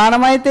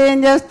 మనమైతే ఏం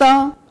చేస్తాం,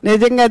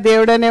 నిజంగా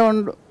దేవుడనే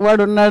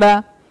వాడు ఉన్నాడా,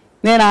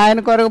 నేను ఆయన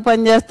కొరకు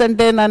పని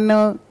చేస్తుంటే నన్ను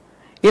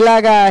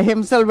ఇలాగా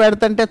హింసలు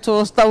పెడుతుంటే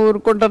చూస్తా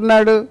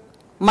ఊరుకుంటున్నాడు.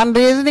 మన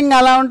రీజనింగ్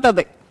అలా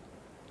ఉంటుంది.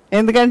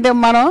 ఎందుకంటే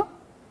మనం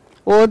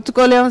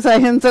ఓర్చుకోలేము,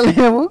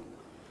 సహించలేము.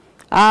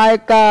 ఆ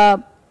యొక్క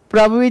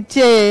ప్రభు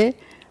ఇచ్చే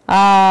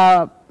ఆ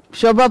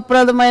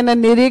శుభప్రదమైన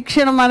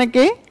నిరీక్షణ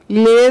మనకి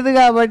లేదు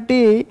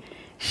కాబట్టి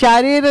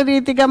శారీర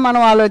రీతిగా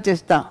మనం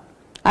ఆలోచిస్తాం.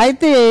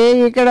 అయితే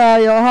ఇక్కడ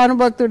యోహాను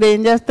భక్తుడు ఏం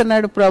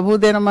చేస్తున్నాడు, ప్రభు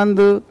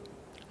దినమందు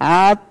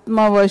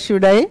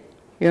ఆత్మవశుడై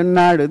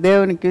ఉన్నాడు.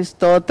 దేవునికి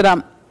స్తోత్రం.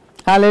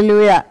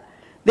 హల్లెలూయా.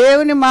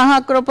 దేవుని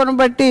మహాకృపను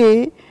బట్టి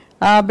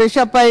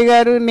బిషప్ అయ్య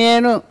గారు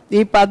నేను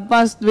ఈ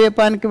పద్మాస్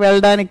ద్వీపానికి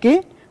వెళ్ళడానికి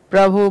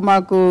ప్రభు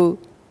మాకు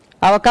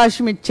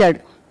అవకాశం ఇచ్చాడు.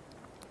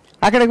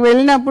 అక్కడికి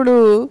వెళ్ళినప్పుడు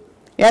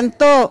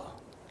ఎంతో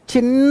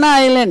చిన్న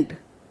ఐలాండ్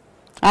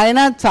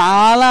అయినా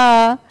చాలా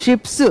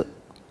షిప్స్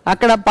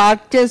అక్కడ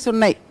పార్క్ చేసి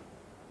ఉన్నాయి.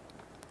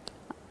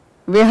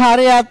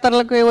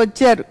 విహారయాత్రలకు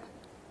వచ్చారు,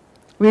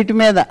 వీటి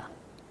మీద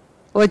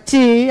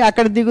వచ్చి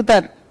అక్కడ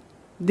దిగుతారు.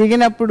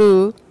 దిగినప్పుడు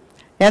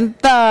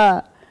ఎంత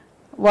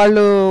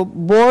వాళ్ళు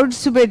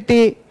బోర్డ్స్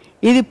పెట్టి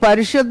ఇది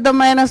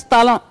పరిశుద్ధమైన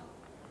స్థలం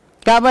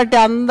కాబట్టి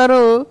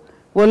అందరూ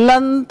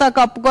ఒళ్ళంతా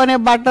కప్పుకొనే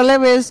బట్టలే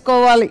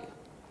వేసుకోవాలి,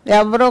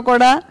 ఎవరూ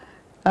కూడా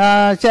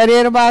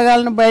శరీర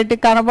భాగాలను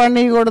బయటికి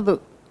కనపడనీయకూడదు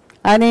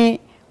అని,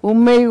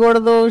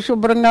 ఉమ్మేయకూడదు,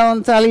 శుభ్రంగా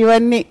ఉంచాలి,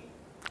 ఇవన్నీ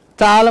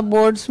చాలా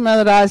బోర్డ్స్ మీద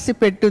రాసి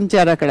పెట్టి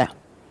ఉంచారు అక్కడ.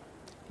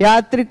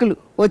 యాత్రికులు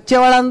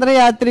వచ్చేవాళ్ళందరూ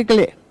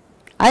యాత్రికులే.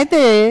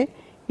 అయితే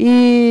ఈ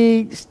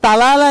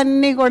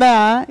స్థలాలన్నీ కూడా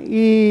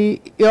ఈ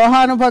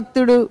యోహాను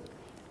భక్తుడు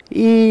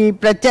ఈ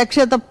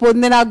ప్రత్యక్షత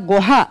పొందిన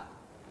గుహ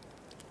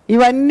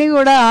ఇవన్నీ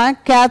కూడా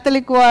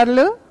క్యాథలిక్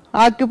వాళ్ళు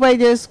ఆక్యుపై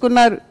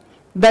చేసుకున్నారు.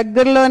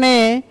 దగ్గరలోనే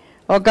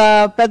ఒక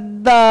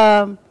పెద్ద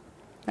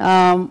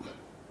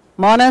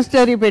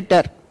మోనాస్టరీ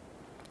పెట్టారు.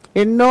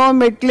 ఎన్నో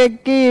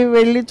మెట్లెక్కి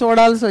వెళ్ళి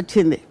చూడాల్సి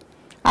వచ్చింది.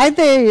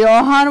 అయితే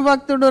యోహాను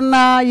భక్తుడున్న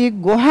ఈ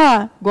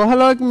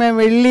గుహలోకి మేము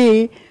వెళ్ళి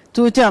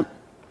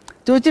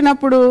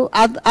చూచినప్పుడు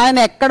ఆయన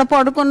ఎక్కడ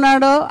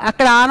పడుకున్నాడో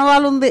అక్కడ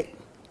ఆనవాలు ఉంది,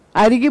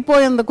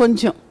 అరిగిపోయింది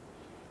కొంచెం.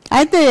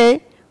 అయితే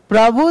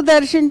ప్రభు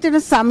దర్శించిన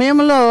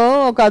సమయంలో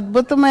ఒక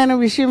అద్భుతమైన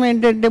విషయం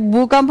ఏంటంటే,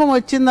 భూకంపం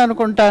వచ్చింది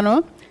అనుకుంటాను,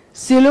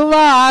 సిలువ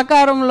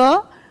ఆకారంలో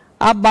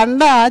ఆ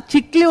బండ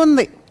చిట్లి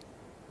ఉంది.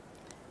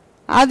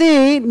 అది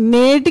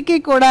నేటికి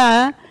కూడా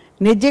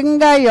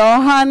నిజంగా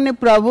యోహాన్ని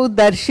ప్రభు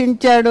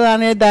దర్శించాడు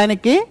అనే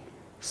దానికి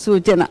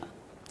సూచన.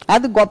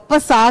 అది గొప్ప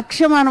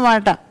సాక్ష్యం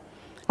అన్నమాట.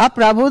 ఆ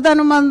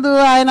ప్రభుదనమందు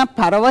ఆయన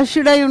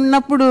పరవశుడై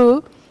ఉన్నప్పుడు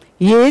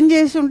ఏం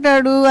చేసి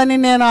ఉంటాడు అని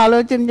నేను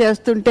ఆలోచన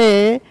చేస్తుంటే,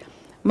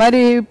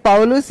 మరి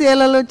పౌలు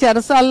శీలలు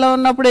చెరసాల్లో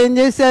ఉన్నప్పుడు ఏం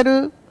చేశారు,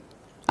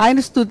 ఆయన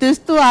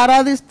స్తుతిస్తూ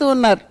ఆరాధిస్తూ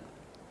ఉన్నారు.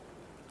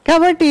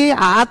 కాబట్టి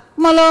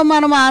ఆత్మలో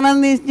మనం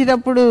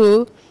ఆనందించేటప్పుడు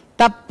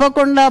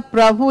తప్పకుండా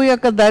ప్రభు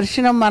యొక్క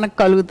దర్శనం మనకు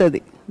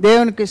కలుగుతుంది.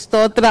 దేవునికి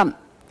స్తోత్రం.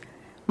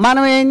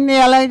 మనం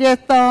ఎలా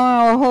చేస్తాం,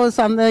 ఓహో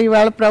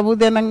ఇవాళ ప్రభు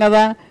దినం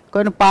కదా,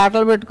 కొన్ని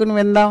పాటలు పెట్టుకుని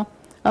విందాం,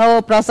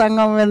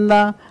 ప్రసంగం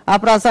విందాం, ఆ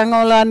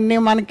ప్రసంగంలో అన్నీ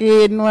మనకి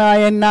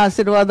ఎన్ని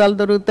ఆశీర్వాదాలు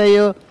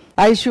దొరుకుతాయో,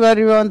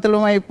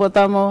 ఐశ్వర్యవంతులం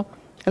అయిపోతాము,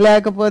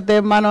 లేకపోతే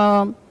మనం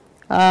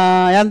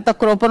ఎంత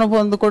కృపను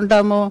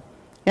పొందుకుంటాము,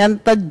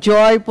 ఎంత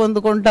జాయ్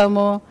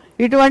పొందుకుంటాము,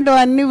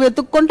 ఇటువంటివన్నీ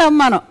వెతుక్కుంటాం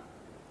మనం.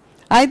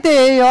 అయితే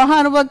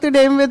యోహాను భక్తుడు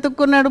ఏం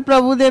వెతుక్కున్నాడు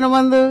ప్రభు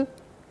దినమందు?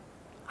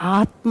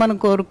 ఆత్మను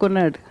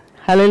కోరుకున్నాడు.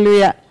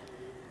 హల్లెలూయా.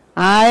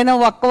 ఆయన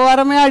ఒక్క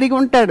వరమే అడిగి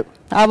ఉంటాడు.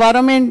 ఆ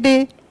వరం ఏంటి?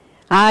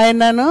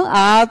 ఆయనను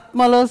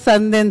ఆత్మలో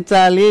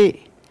సంధించాలి,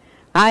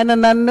 ఆయన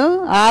నన్ను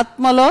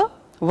ఆత్మలో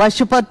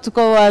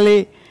వశపరుచుకోవాలి,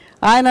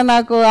 ఆయన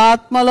నాకు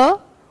ఆత్మలో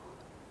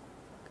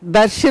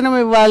దర్శనం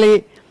ఇవ్వాలి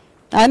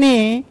అని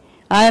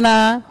ఆయన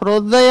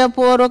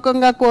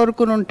హృదయపూర్వకంగా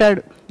కోరుకుని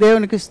ఉంటాడు.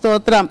 దేవునికి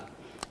స్తోత్రం.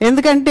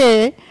 ఎందుకంటే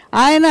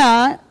ఆయన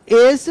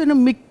యేసును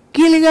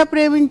మిక్కిలిగా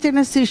ప్రేమించిన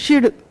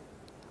శిష్యుడు,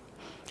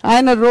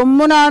 ఆయన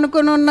రొమ్మున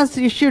ఆనుకుని ఉన్న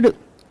శిష్యుడు.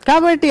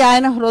 కాబట్టి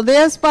ఆయన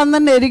హృదయ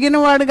స్పందన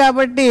ఎరిగినవాడు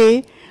కాబట్టి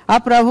ఆ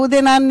ప్రభు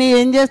దినాన్ని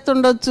ఏం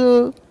చేస్తుండొచ్చు,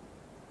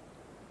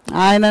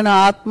 ఆయనను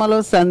ఆత్మలో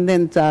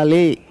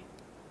సంధించాలి,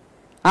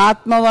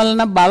 ఆత్మ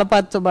వలన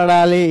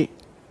బలపరచబడాలి,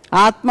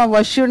 ఆత్మ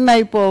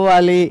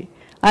వశుణ్ణైపోవాలి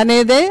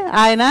అనేదే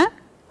ఆయన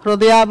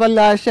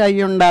హృదయాభిలాష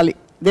అయి ఉండాలి.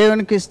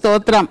 దేవునికి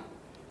స్తోత్రం,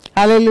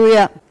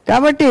 హల్లెలూయా.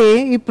 కాబట్టి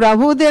ఈ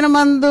ప్రభు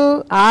దినమందు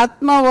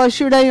ఆత్మ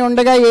వశుడై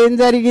ఉండగా ఏం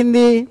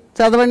జరిగింది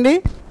చదవండి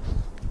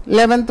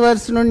 11th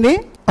verse నుండి.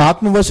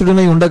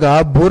 ఆత్మవశుడనై ఉండగా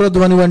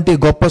బూరధ్వని వంటి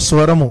గొప్ప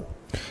స్వరము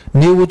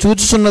నీవు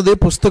చూచుచున్నది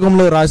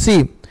పుస్తకంలో రాసి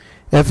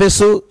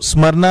ఎఫెసు,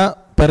 స్మరణ,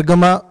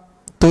 పెర్గమ,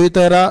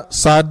 తుయతైరా,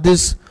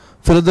 సార్దిస్,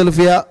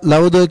 ఫిలదెల్ఫియా,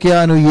 లవదోకియా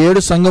అను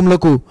 7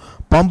 సంఘములకు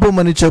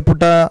పంపుమని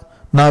చెప్పుట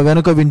నా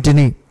వెనుక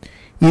వింటిని.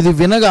 ఇది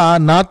వినగా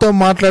నాతో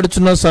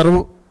మాట్లాడుచున్న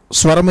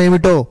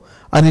స్వరమేమిటో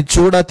అని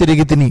చూడ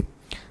తిరిగి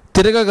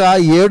తిరగగా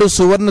 7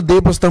 సువర్ణ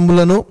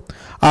దీపస్తంభములను,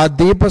 ఆ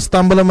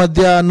దీపస్తంభముల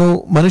మధ్యను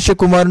మనుష్య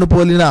కుమారుని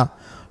పోలిన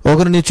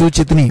ఒకరిని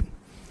చూచితిని.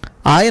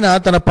 ఆయన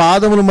తన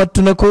పాదముల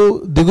మట్టునకు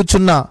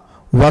దిగుచున్న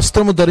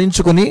వస్త్రము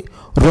ధరించుకుని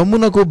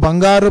రొమ్మునకు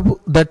బంగారపు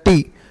దట్టి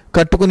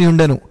కట్టుకుని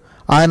ఉండెను.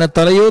 ఆయన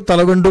తలయు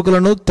తల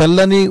వెంట్రుకలను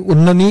తెల్లని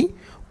ఉన్నని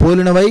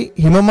పోలినవై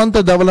హిమమంత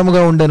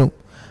ధవలముగా ఉండెను.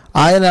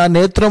 ఆయన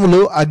నేత్రములు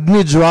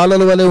అగ్ని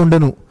జ్వాలల వలె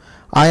ఉండెను.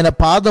 ఆయన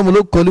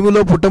పాదములు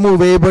కొలిమిలో పుటము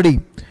వేయబడి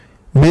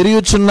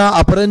మెరియుచున్న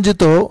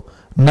అపరంజితో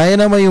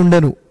నయనమై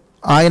ఉండెను.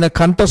 ఆయన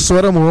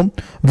కంఠస్వరము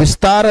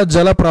విస్తార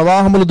జల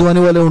ప్రవాహములు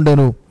ధ్వని వలె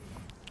ఉండెను.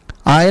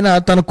 ఆయన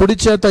తన కుడి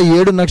చేత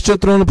 7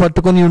 నక్షత్రములు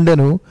పట్టుకుని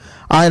ఉండెను.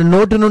 ఆయన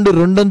నోటి నుండి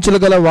 2 అంచులు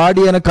గల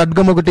వాడి అయిన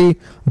ఖడ్గం ఒకటి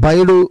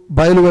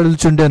బయలు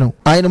వెలుచుండెను.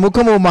 ఆయన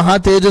ముఖము మహా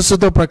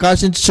తేజస్సుతో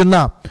ప్రకాశించుచున్న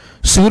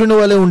సూర్యుని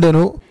వలె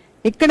ఉండెను.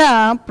 ఇక్కడ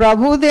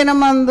ప్రభు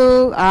దినమందు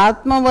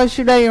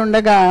ఆత్మవశుడై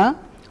ఉండగా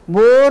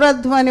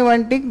బూరధ్వని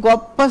వంటి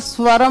గొప్ప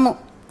స్వరము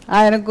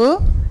ఆయనకు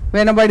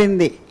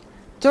వినబడింది.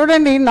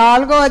 చూడండి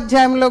 4వ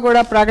అధ్యాయంలో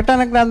కూడా,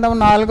 ప్రకటన గ్రంథం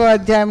 4వ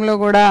అధ్యాయంలో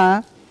కూడా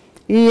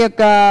ఈ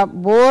యొక్క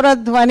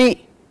బూరధ్వని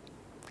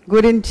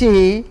గురించి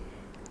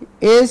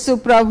యేసు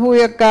ప్రభు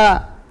యొక్క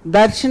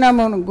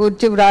దర్శనమును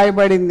గురించి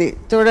వ్రాయబడింది.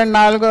 చూడండి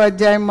 4వ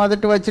అధ్యాయం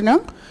 1వ వచనం.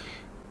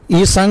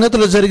 ఈ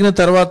సంగతులు జరిగిన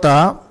తర్వాత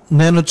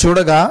నేను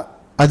చూడగా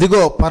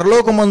అదిగో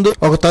పరలోకమందు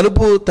ఒక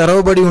తలుపు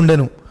తెరవబడి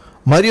ఉండెను.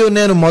 మరియు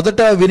నేను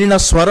మొదట వినిన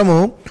స్వరము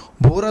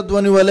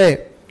బూరధ్వని వలె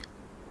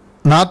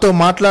నాతో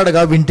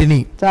మాట్లాడగా వింటిని.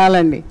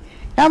 చాలండి.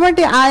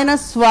 కాబట్టి ఆయన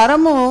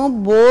స్వరము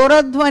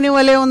బూరధ్వని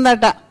వలె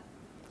ఉందట.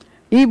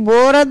 ఈ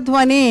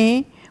బూరధ్వని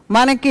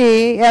మనకి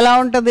ఎలా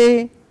ఉంటుంది,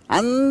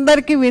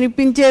 అందరికీ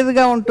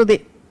వినిపించేదిగా ఉంటుంది.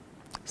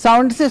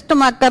 సౌండ్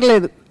సిస్టమ్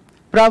అక్కర్లేదు.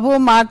 ప్రభు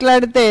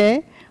మాట్లాడితే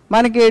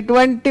మనకి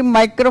ఎటువంటి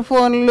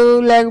మైక్రోఫోన్లు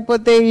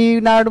లేకపోతే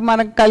ఈనాడు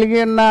మనకు కలిగి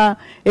ఉన్న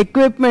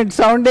ఎక్విప్మెంట్,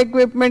 సౌండ్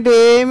ఎక్విప్మెంట్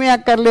ఏమీ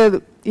అక్కర్లేదు.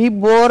 ఈ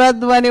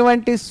బూరధ్వని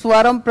వంటి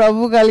స్వరం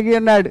ప్రభు కలిగి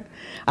ఉన్నాడు.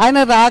 ఆయన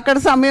రాకడ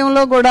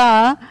సమయంలో కూడా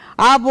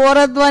ఆ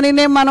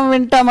బూరధ్వనినే మనం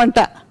వింటామంట.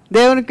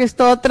 దేవునికి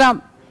స్తోత్రం.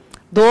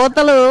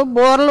 దూతలు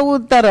బూరలు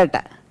ఊదుతారట.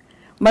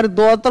 మరి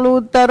దూతలు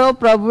ఊదుతారో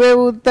ప్రభువే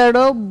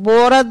ఊదుతాడో,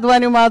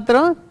 బూరధ్వని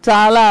మాత్రం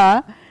చాలా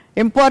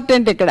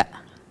ఇంపార్టెంట్. ఇక్కడ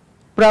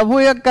ప్రభు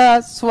యొక్క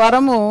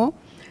స్వరము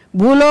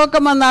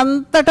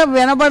భూలోకమందంతటా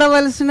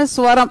వినబడవలసిన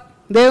స్వరం.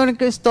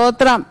 దేవునికి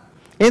స్తోత్రం.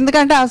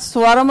 ఎందుకంటే ఆ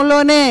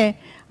స్వరములోనే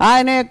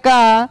ఆయన యొక్క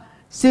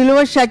శిలువ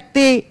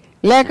శక్తి,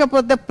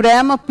 లేకపోతే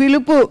ప్రేమ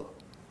పిలుపు,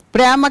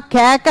 ప్రేమ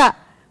కేక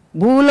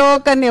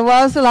భూలోక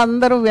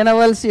నివాసులందరూ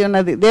వినవలసి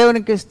ఉన్నది.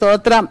 దేవునికి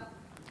స్తోత్రం.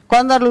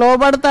 కొందరు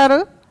లోబడతారు,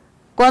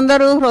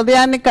 కొందరు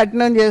హృదయాన్ని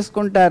కఠినం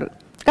చేసుకుంటారు.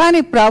 కానీ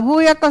ప్రభు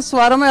యొక్క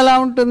స్వరం ఎలా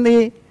ఉంటుంది,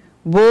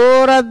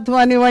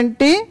 బూరధ్వని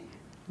వంటి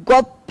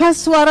గొప్ప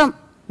స్వరం.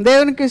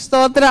 దేవునికి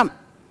స్తోత్రం,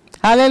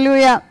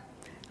 హల్లెలూయా.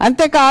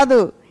 అంతేకాదు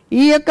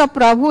ఈ యొక్క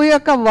ప్రభు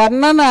యొక్క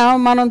వర్ణన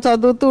మనం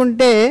చదువుతూ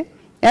ఉంటే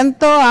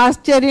ఎంతో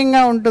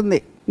ఆశ్చర్యంగా ఉంటుంది.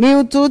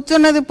 నీవు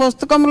చూచున్నది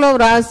పుస్తకంలో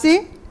వ్రాసి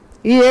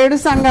ఈ 7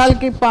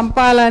 సంఘాలకి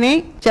పంపాలని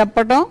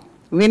చెప్పటం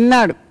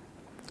విన్నాడు.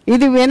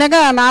 ఇది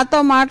వినగా నాతో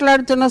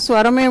మాట్లాడుతున్న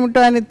స్వరం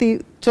ఏమిటో అని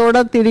చూడ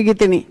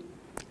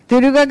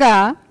తిరగగా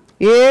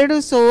 7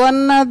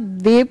 సువర్ణ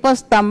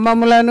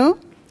దీపస్తంభములను,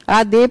 ఆ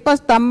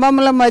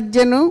దీపస్తంభముల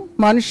మధ్యను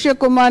మనుష్య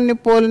కుమారుని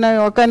పోలిన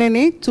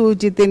ఒకనిని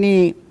చూచితిని.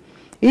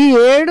 ఈ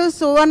 7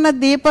 సువర్ణ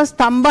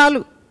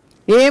దీపస్తంభాలు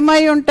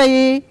ఏమై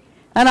ఉంటాయి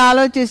అని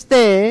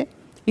ఆలోచిస్తే,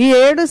 ఈ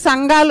 7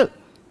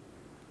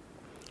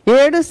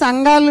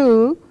 సంఘాలు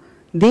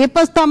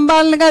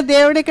దీపస్తంభాలుగా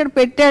దేవుడు ఇక్కడ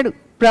పెట్టాడు,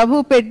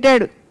 ప్రభు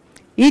పెట్టాడు.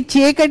 ఈ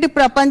చీకటి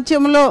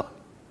ప్రపంచంలో,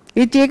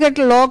 ఈ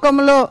చీకటి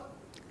లోకంలో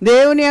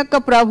దేవుని యొక్క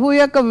ప్రభు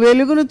యొక్క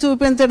వెలుగును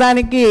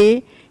చూపించడానికి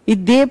ఈ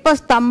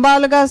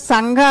దీపస్తంభాలుగా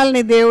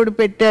సంఘాలని దేవుడు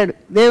పెట్టాడు.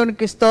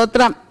 దేవునికి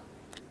స్తోత్రం.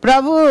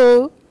 ప్రభు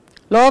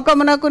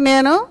లోకమునకు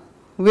నేను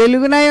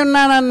వెలుగునై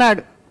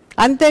ఉన్నానన్నాడు.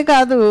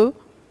 అంతేకాదు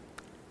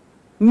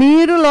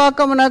మీరు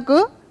లోకమునకు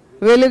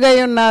వెలుగై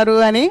ఉన్నారు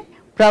అని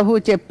ప్రభు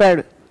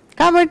చెప్పాడు.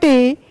 కాబట్టి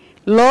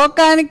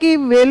లోకానికి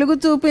వెలుగు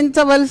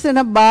చూపించవలసిన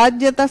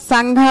బాధ్యత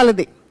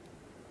సంఘాలది.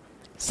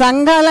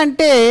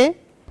 సంఘాలంటే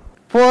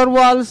 4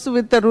 walls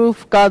విత్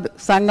రూఫ్ కాదు.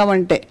 సంఘం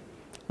అంటే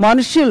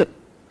మనుషులు,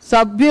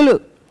 సభ్యులు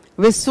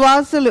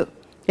విశ్వాసులు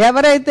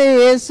ఎవరైతే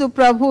యేసు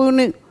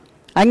ప్రభువుని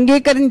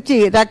అంగీకరించి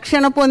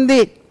రక్షణ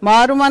పొంది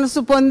మారు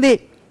మనసు పొంది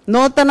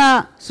నూతన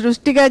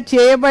సృష్టిగా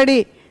చేయబడి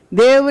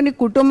దేవుని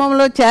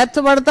కుటుంబంలో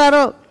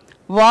చేర్చబడతారో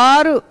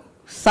వారు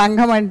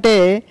సంఘం అంటే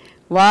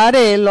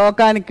వారే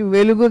లోకానికి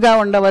వెలుగుగా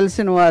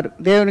ఉండవలసిన వారు.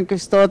 దేవునికి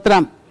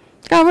స్తోత్రం.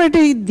 కాబట్టి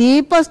ఈ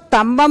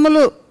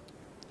దీపస్తంభములు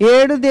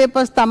 7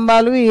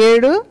 దీపస్తంభాలు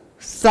 7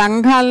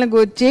 సంఘాలను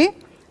గూర్చి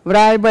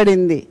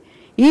వ్రాయబడింది.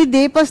 ఈ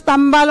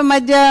దీపస్తంభాల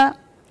మధ్య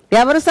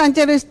ఎవరు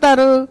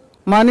సంచరిస్తారు?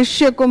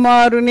 మనుష్య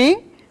కుమారుని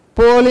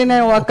పోలిన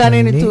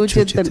ఒకరిని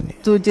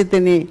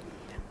చూచితిని.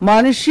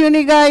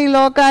 మనుష్యునిగా ఈ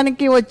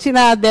లోకానికి వచ్చిన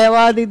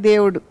దేవాది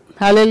దేవుడు,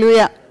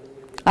 హల్లెలూయా,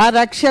 ఆ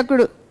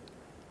రక్షకుడు,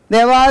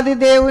 దేవాది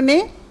దేవుని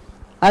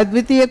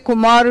అద్వితీయ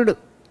కుమారుడు,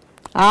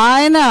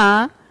 ఆయన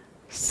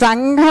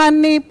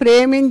సంఘాన్ని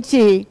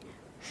ప్రేమించి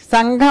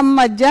సంఘం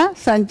మధ్య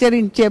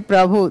సంచరించే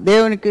ప్రభు.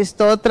 దేవునికి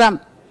స్తోత్రం.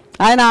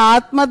 ఆయన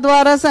ఆత్మ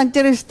ద్వారా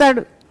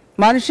సంచరిస్తాడు,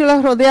 మనుషుల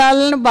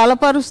హృదయాలను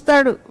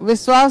బలపరుస్తాడు,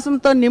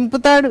 విశ్వాసంతో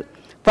నింపుతాడు,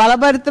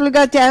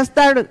 ఫలభరితులుగా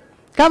చేస్తాడు.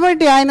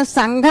 కాబట్టి ఆయన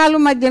సంఘాల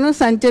మధ్యను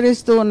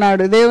సంచరిస్తూ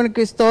ఉన్నాడు.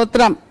 దేవునికి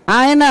స్తోత్రం.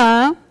 ఆయన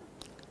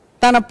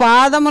తన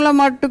పాదముల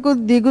మట్టుకు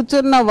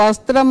దిగుచున్న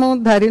వస్త్రము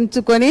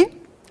ధరించుకొని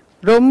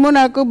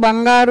రొమ్మునకు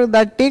బంగారు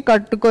దట్టి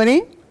కట్టుకొని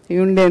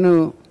ఉండెను.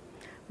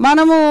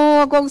 మనము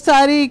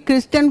ఒక్కొక్కసారి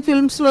క్రిస్టియన్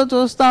ఫిల్మ్స్లో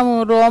చూస్తాము,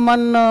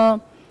 రోమన్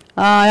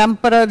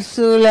ఎంపరర్స్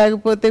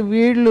లేకపోతే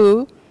వీళ్ళు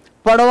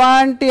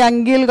పొడవాంటి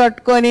అంగీలు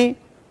కట్టుకొని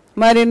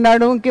మరి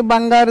నడుముకి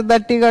బంగారు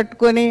దట్టి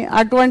కట్టుకొని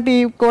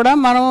అటువంటివి కూడా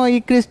మనం ఈ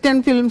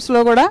క్రిస్టియన్ ఫిల్మ్స్లో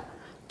కూడా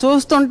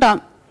చూస్తుంటాం.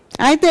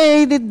 అయితే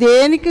ఇది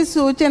దేనికి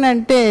సూచన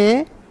అంటే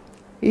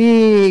ఈ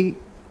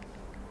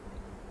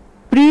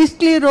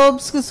ప్రీస్ట్లీ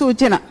రోబ్స్కి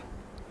సూచన.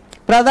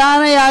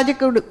 ప్రధాన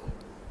యాజకుడు,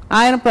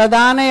 ఆయన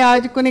ప్రధాన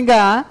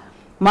యాజకునిగా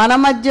మన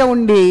మధ్య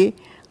ఉండి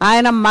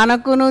ఆయన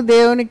మనకును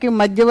దేవునికి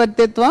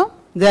మధ్యవర్తిత్వం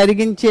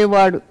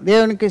జరిగించేవాడు.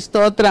 దేవునికి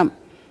స్తోత్రం.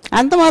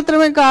 అంత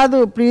మాత్రమే కాదు,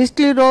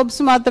 ప్రీస్ట్లీ రోబ్స్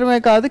మాత్రమే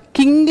కాదు,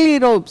 కింగ్లీ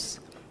రోబ్స్,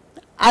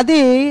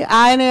 అది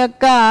ఆయన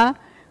యొక్క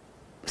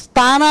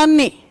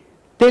స్థానాన్ని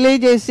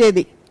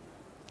తెలియజేసేది.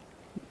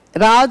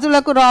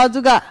 రాజులకు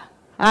రాజుగా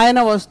ఆయన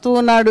వస్తూ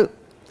ఉన్నాడు,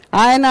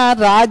 ఆయన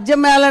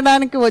రాజ్యం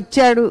ఏలడానికి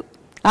వచ్చాడు,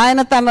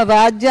 ఆయన తన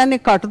రాజ్యాన్ని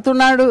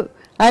కట్టుతున్నాడు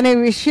అనే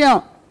విషయం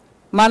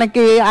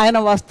మనకి ఆయన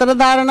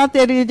వస్త్రధారణ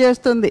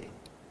తెలియజేస్తుంది.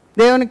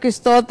 దేవునికి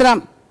స్తోత్రం,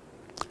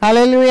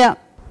 హల్లెలూయా.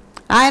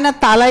 ఆయన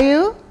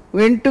తలయు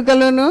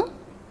వెంట్రుకలను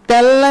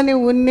తెల్లని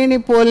ఉన్నిని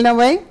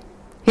పోలినవై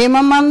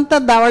హిమమంత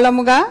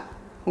ధవళముగా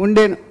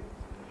ఉండెను.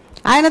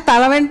 ఆయన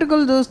తల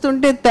వెంట్రుకలు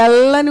చూస్తుంటే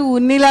తెల్లని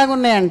ఉన్నిలాగా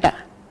ఉన్నాయంట.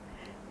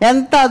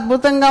 ఎంత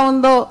అద్భుతంగా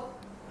ఉందో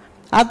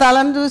ఆ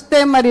తలను చూస్తే.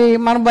 మరి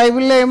మన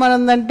బైబిల్లో ఏమని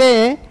ఉందంటే,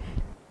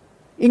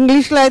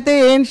 ఇంగ్లీష్లో అయితే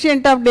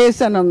ఏన్షియంట్ ఆఫ్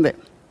డేస్ అని ఉంది,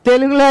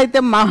 తెలుగులో అయితే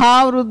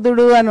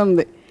మహావృద్ధుడు అని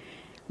ఉంది.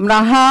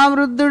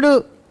 మహావృద్ధుడు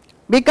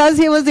బికాజ్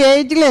హీ వాజ్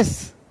ఏజ్లెస్,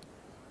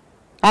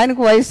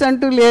 ఆయనకు వయసు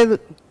అంటూ లేదు.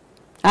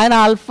 ఆయన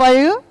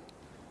అల్ఫాయు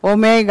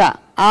ఒమేగా,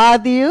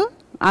 ఆదియు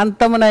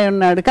అంతమునై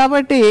ఉన్నాడు.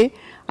 కాబట్టి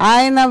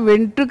ఆయన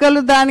వెంట్రుకలు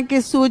దానికి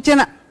సూచన,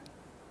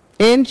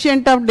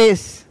 ఏన్షియంట్ ఆఫ్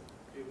డేస్.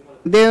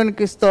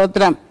 దేవునికి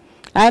స్తోత్రం.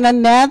 ఆయన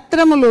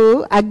నేత్రములు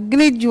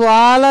అగ్ని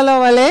జ్వాలల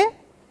వలె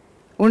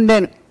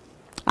ఉండెను.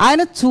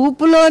 ఆయన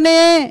చూపులోనే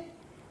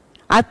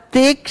ఆ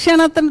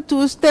తీక్షణతను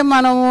చూస్తే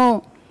మనము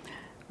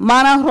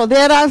మన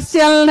హృదయ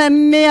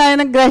రహస్యాలన్నీ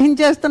ఆయన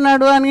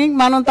గ్రహించేస్తున్నాడు అని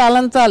మనం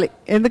తలంచాలి.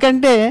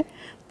 ఎందుకంటే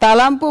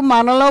తలంపు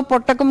మనలో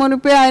పుట్టక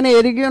మునిపే ఆయన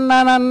ఎరిగి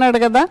ఉన్నాను అన్నాడు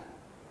కదా.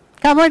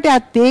 కాబట్టి ఆ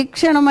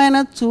తీక్షణమైన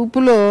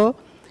చూపులో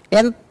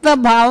ఎంత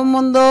భావం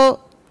ఉందో,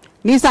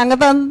 నీ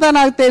సంగతి అంతా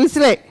నాకు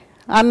తెలుసులే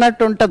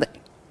అన్నట్టు ఉంటుంది.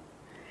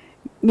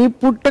 నీ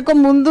పుట్టక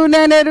ముందు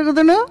నేను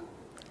ఎరుగుదును,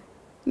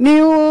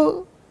 నీవు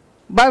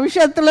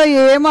భవిష్యత్తులో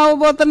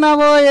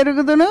ఏమవబోతున్నావో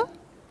ఎరుగుదును,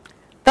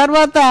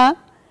 తర్వాత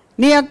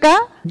నీ యొక్క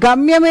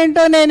గమ్యం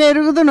ఏంటో నేను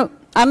ఎరుగుదును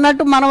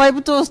అన్నట్టు మన వైపు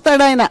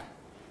చూస్తాడు ఆయన.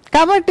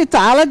 కాబట్టి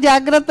చాలా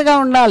జాగ్రత్తగా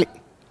ఉండాలి.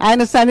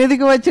 ఆయన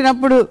సన్నిధికి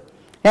వచ్చినప్పుడు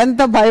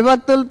ఎంత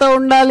భయభక్తులతో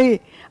ఉండాలి.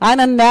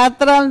 ఆయన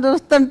నేత్రాలను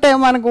చూస్తుంటే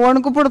మనకు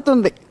వణుకు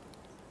పుడుతుంది.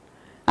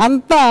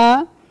 అంత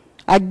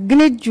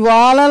అగ్ని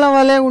జ్వాలల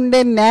వలె ఉండే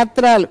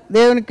నేత్రాలు.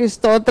 దేవునికి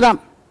స్తోత్రం.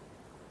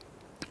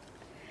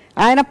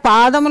 ఆయన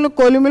పాదములు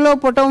కొలిమిలో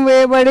పుటం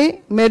వేయబడి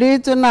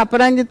మెరుగుచున్న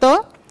అపరంజితో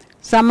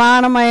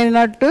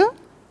సమానమైనట్టు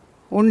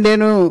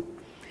ఉండెను.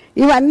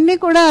 ఇవన్నీ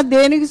కూడా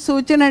దేనికి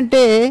సూచన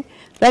అంటే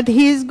that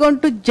he's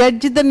going to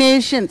judge the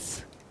nations.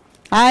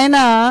 ఆయన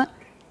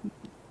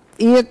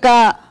ఈ యొక్క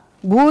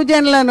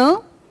భూజనులను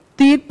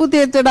తీర్పు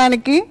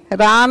తీర్చడానికి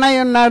రానై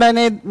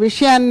ఉన్నాడనే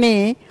విషయాన్ని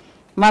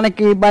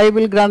మనకి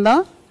బైబిల్ గ్రంథం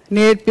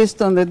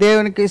నేర్పిస్తుంది.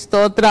 దేవునికి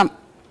స్తోత్రం,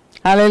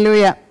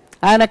 హల్లెలూయా.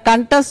 ఆయన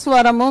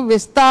కంఠస్వరము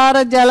విస్తార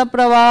జల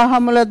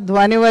ప్రవాహముల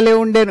ధ్వని వలె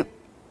ఉండెను.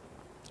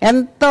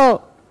 ఎంతో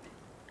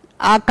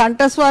ఆ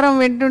కంఠస్వరం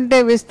వింటుంటే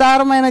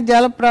విస్తారమైన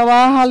జల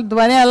ప్రవాహాల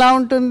ధ్వని ఎలా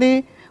ఉంటుంది?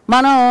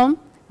 మనం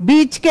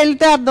బీచ్కి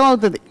వెళ్తే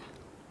అర్థమవుతుంది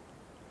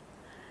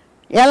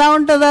ఎలా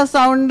ఉంటుంది ఆ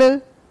సౌండ్.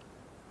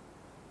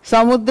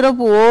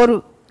 సముద్రపు ఓరు,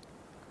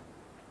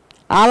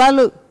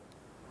 అలలు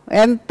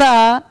ఎంత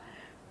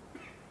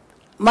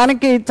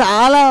మనకి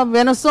చాలా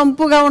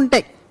వినసొంపుగా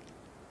ఉంటాయి,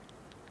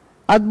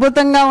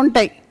 అద్భుతంగా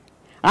ఉంటాయి.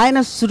 ఆయన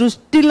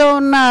సృష్టిలో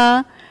ఉన్న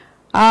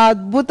ఆ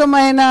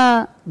అద్భుతమైన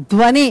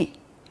ధ్వని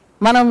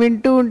మనం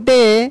వింటూ ఉంటే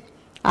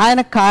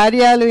ఆయన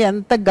కార్యాలు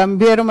ఎంత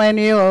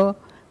గంభీరమైనయో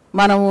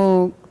మనము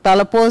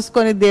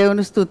తలపోసుకొని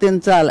దేవుని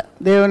స్తుతించాలి.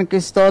 దేవునికి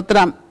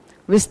స్తోత్రం.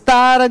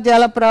 విస్తార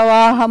జల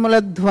ప్రవాహముల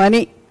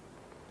ధ్వని.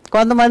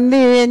 కొంతమంది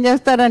ఏం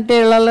చేస్తారంటే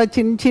ఇళ్లలో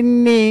చిన్న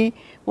చిన్ని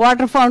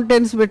వాటర్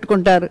ఫౌంటైన్స్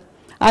పెట్టుకుంటారు.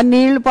 ఆ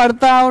నీళ్లు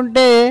పడతా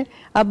ఉంటే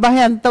అబ్బాయి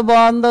ఎంత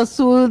బాగుందో,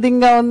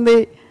 సూదింగ్గా ఉంది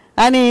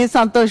అని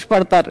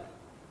సంతోషపడతారు.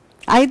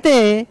 అయితే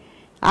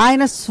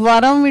ఆయన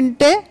స్వరం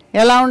వింటే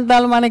ఎలా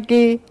ఉండాలి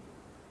మనకి?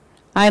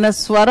 ఆయన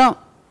స్వరం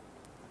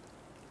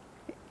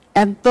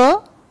ఎంతో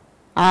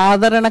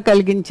ఆదరణ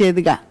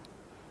కలిగించేదిగా,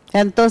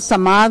 ఎంతో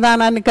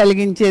సమాధానాన్ని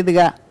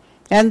కలిగించేదిగా,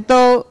 ఎంతో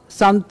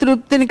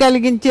సంతృప్తిని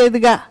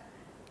కలిగించేదిగా.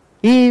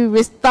 ఈ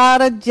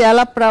విస్తార జల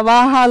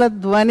ప్రవాహాల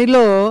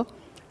ధ్వనిలో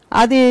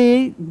అది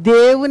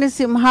దేవుని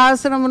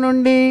సింహాసనం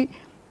నుండి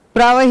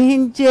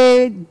ప్రవహించే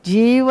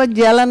జీవ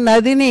జల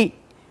నదిని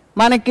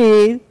మనకి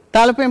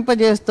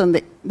తలపింపజేస్తుంది.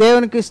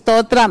 దేవునికి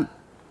స్తోత్రం.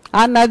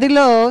 ఆ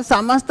నదిలో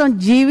సమస్తం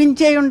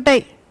జీవించే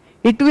ఉంటాయి.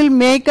 It will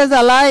make us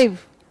alive.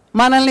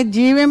 మనల్ని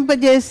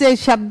జీవింపజేసే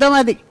శబ్దం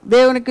అది.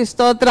 దేవునికి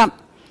స్తోత్రం.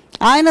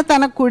 ఆయన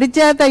తన కుడి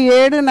చేత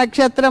 7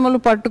 నక్షత్రములు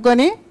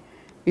పట్టుకొని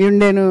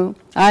ఉండెను.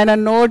 ఆయన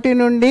నోటి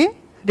నుండి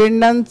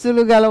 2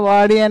 అంచులు గల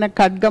వాడి అయిన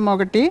ఖడ్గం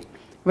ఒకటి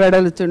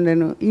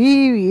వెడలుచుండెను. ఈ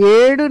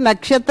 7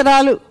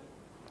 నక్షత్రాలు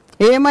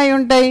ఏమై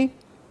ఉంటాయి?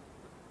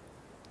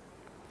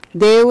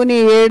 దేవుని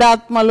 7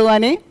 ఆత్మలు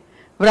అని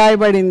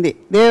వ్రాయబడింది.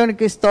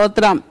 దేవునికి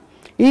స్తోత్రం.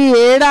 ఈ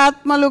 7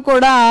 ఆత్మలు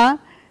కూడా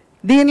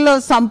దీనిలో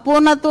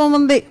సంపూర్ణత్వం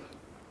ఉంది.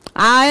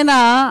 ఆయన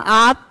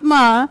ఆత్మ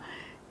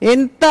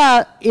ఎంత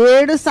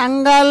 7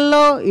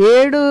 సంఘాల్లో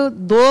 7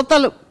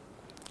 దూతలు,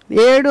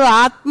 7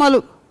 ఆత్మలు,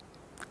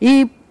 ఈ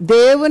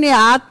దేవుని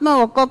ఆత్మ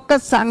ఒక్కొక్క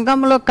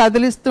సంఘంలో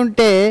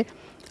కదిలిస్తుంటే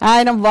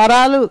ఆయన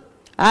వరాలు,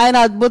 ఆయన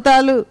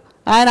అద్భుతాలు,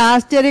 ఆయన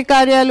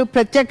ఆశ్చర్యకార్యాలు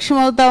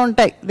ప్రత్యక్షమవుతూ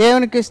ఉంటాయి.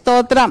 దేవునికి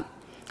స్తోత్రం.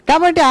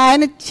 కాబట్టి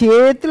ఆయన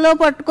చేతిలో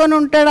పట్టుకొని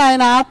ఉంటాడు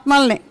ఆయన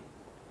ఆత్మల్ని.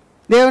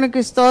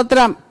 దేవునికి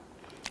స్తోత్రం.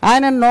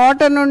 ఆయన నోట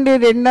నుండి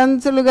 2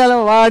 అంచులు గల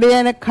వాడి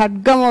అయిన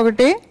ఖడ్గం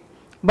ఒకటి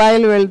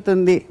బయలు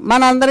వెళ్తుంది.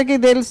 మనందరికీ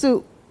తెలుసు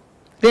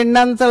 2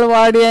 అంచుల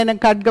వాడి అయిన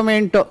ఖడ్గం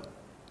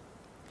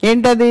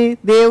ఏంటది?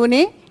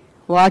 దేవుని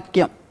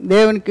వాక్యం.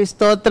 దేవునికి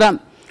స్తోత్రం.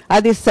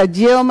 అది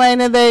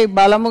సజీవమైనదై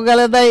బలము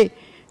గలదై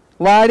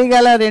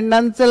వాడిగల 2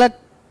 అంచుల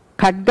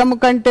ఖడ్గము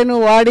కంటేను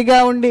వాడిగా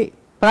ఉండి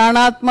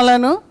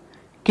ప్రాణాత్మలను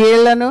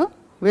కీళ్లను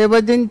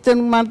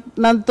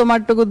విభజించినంత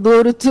మట్టుకు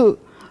దూరుచు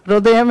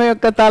హృదయం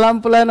యొక్క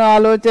తలంపులను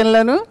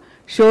ఆలోచనలను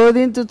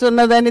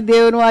శోధించుచున్నదని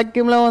దేవుని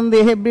వాక్యంలో ఉంది.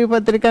 హెబ్రీ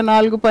పత్రిక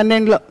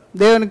 4:12.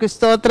 దేవునికి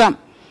స్తోత్రం.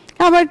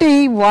 కాబట్టి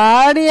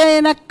వాడి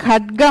అయిన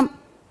ఖడ్గం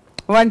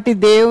వంటి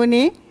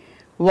దేవుని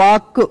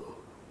వాక్కు.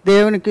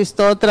 దేవునికి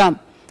స్తోత్రం.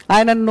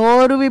 ఆయన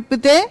నోరు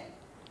విప్పితే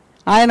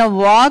ఆయన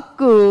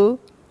వాక్కు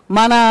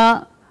మన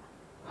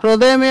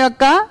హృదయం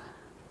యొక్క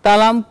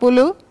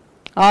తలంపులు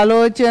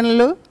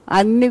ఆలోచనలు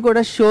అన్నీ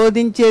కూడా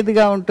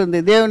శోధించేదిగా ఉంటుంది.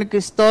 దేవునికి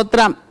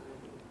స్తోత్రం.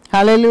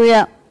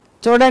 హల్లెలూయా.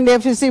 చూడండి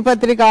ఎఫెసీ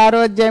పత్రిక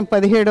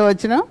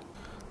 6:17.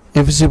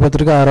 ఎఫెసీ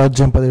పత్రిక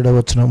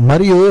 6:17.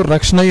 మరియు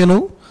రక్షణయును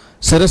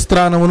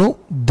శిరస్త్రాణమును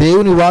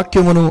దేవుని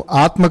వాక్యమును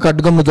ఆత్మ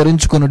ఖడ్గమును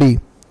ధరించుకొనుడి.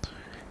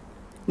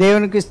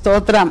 దేవునికి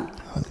స్తోత్రం.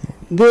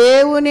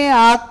 దేవుని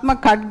ఆత్మ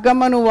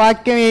ఖడ్గమును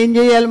వాక్యం ఏం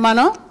చేయాలి?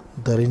 మనం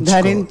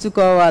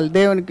ధరించుకోవాలి.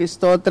 దేవునికి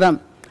స్తోత్రం.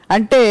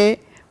 అంటే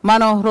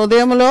మనం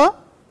హృదయంలో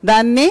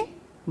దాన్ని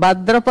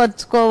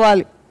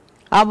భద్రపరచుకోవాలి.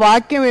 ఆ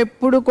వాక్యం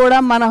ఎప్పుడు కూడా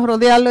మన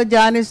హృదయాల్లో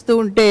ధ్యానిస్తూ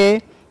ఉంటే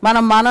మన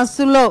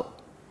మనస్సులో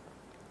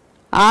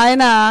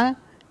ఆయన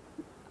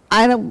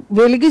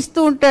వెలిగిస్తూ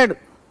ఉంటాడు.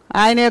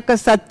 ఆయన యొక్క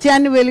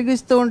సత్యాన్ని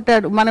వెలిగిస్తూ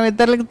ఉంటాడు మనం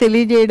ఇతరులకు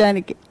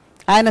తెలియజేయడానికి.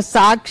 ఆయన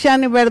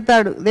సాక్ష్యాన్ని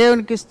పెడతాడు.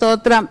 దేవునికి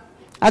స్తోత్రం.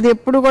 అది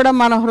ఎప్పుడు కూడా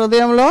మన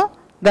హృదయంలో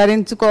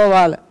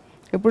ధరించుకోవాలి.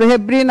 ఇప్పుడు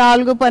హెబ్రీ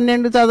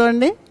 4:12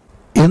 చదవండి.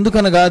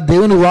 ఎందుకనగా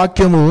దేవుని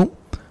వాక్యము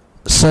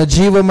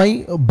సజీవమై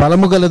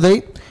బలము గలదై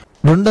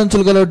 2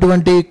 అంచులు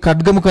గలటువంటి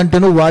ఖడ్గము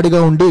కంటేను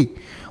వాడిగా ఉండి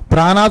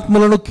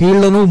ప్రాణాత్మలను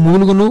కీళ్లను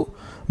మూలుగును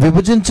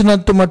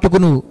విభజించినంత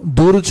మట్టుకును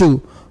దూరుచు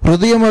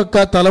హృదయం యొక్క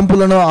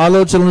తలంపులను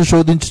ఆలోచనలను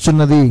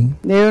శోధించుచున్నది.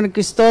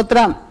 దేవునికి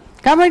స్తోత్రం.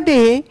 కాబట్టి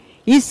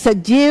ఈ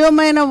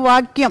సజీవమైన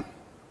వాక్యం,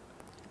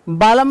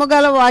 బలము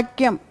గల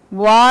వాక్యం,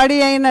 వాడి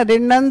అయిన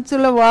 2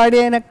 అంచుల వాడి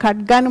అయిన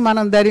ఖడ్గాన్ని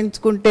మనం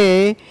ధరించుకుంటే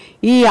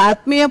ఈ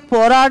ఆత్మీయ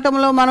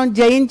పోరాటంలో మనం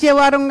జయించే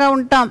వారంగా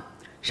ఉంటాం.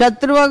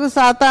 శత్రువగు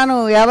సాతాను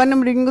ఎవరిని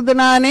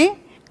మృంగుదునా అని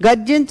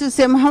గర్జించు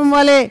సింహం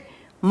వలె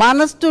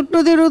మనసు చుట్టూ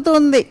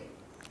తిరుగుతుంది,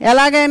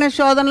 ఎలాగైనా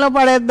శోధనలో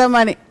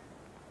పడేద్దామని.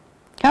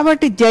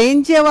 కాబట్టి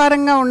జయించే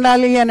వారంగా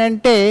ఉండాలి అని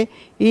అంటే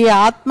ఈ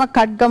ఆత్మ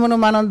ఖడ్గమును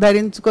మనం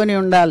ధరించుకొని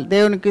ఉండాలి.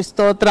 దేవునికి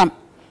స్తోత్రం.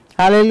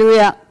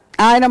 హల్లెలూయా.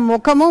 ఆయన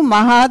ముఖము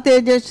మహా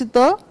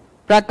తేజస్సుతో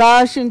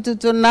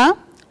ప్రకాశించుచున్న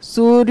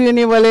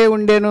సూర్యుని వలె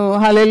ఉండెను.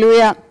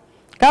 హల్లెలూయా.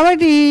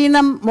 కాబట్టి ఈయన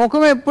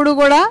ముఖం ఎప్పుడు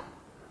కూడా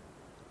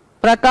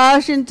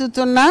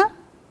ప్రకాశించుచున్న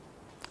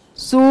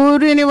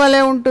సూర్యుని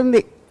వలె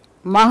ఉంటుంది.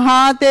 మహా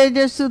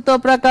తేజస్సుతో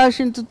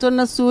ప్రకాశించుతున్న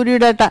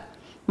సూర్యుడట.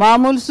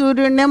 మామూలు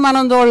సూర్యుడినే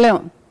మనం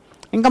చూడలేము,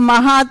 ఇంకా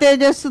మహా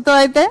తేజస్సుతో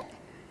అయితే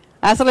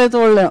అసలే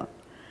చూడలేము.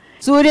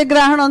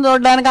 సూర్యగ్రహణం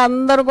చూడడానికి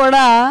అందరూ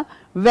కూడా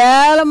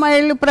వేల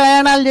మైళ్ళు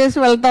ప్రయాణాలు చేసి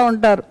వెళ్తూ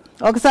ఉంటారు.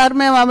 ఒకసారి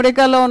మేము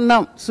అమెరికాలో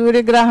ఉన్నాం,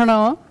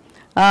 సూర్యగ్రహణం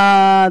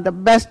ద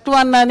బెస్ట్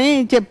వన్ అని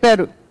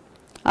చెప్పారు.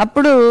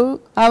 అప్పుడు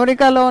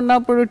అమెరికాలో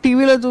ఉన్నప్పుడు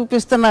టీవీలో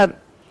చూపిస్తున్నారు.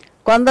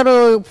 కొందరు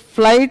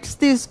ఫ్లైట్స్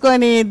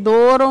తీసుకొని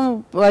దూరం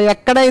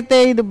ఎక్కడైతే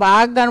ఇది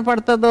బాగా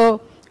కనపడుతుందో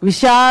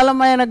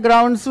విశాలమైన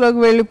గ్రౌండ్స్లోకి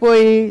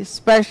వెళ్ళిపోయి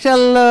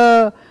స్పెషల్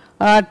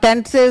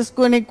టెంట్స్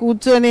వేసుకొని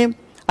కూర్చొని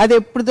అది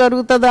ఎప్పుడు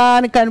జరుగుతుందా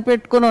అని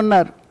కనిపెట్టుకుని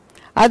ఉన్నారు.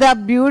 అది ఆ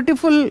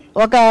బ్యూటిఫుల్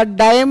ఒక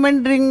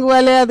డైమండ్ రింగ్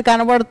వలె అది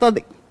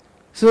కనబడుతుంది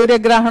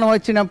సూర్యగ్రహణం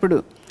వచ్చినప్పుడు.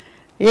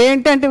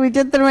 ఏంటంటే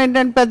విచిత్రం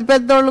ఏంటంటే పెద్ద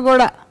పెద్దోళ్ళు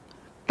కూడా,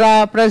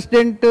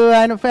 ప్రెసిడెంట్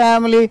ఆయన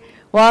ఫ్యామిలీ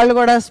వాళ్ళు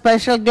కూడా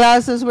స్పెషల్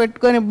గ్లాసెస్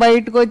పెట్టుకొని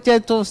బయటకు వచ్చే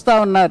చూస్తూ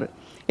ఉన్నారు.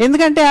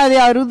 ఎందుకంటే అది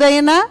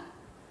అరుదైన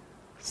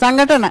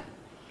సంఘటన.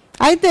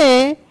 అయితే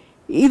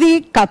ఇది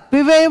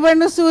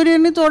కప్పివేయబడిన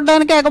సూర్యుని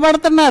చూడడానికి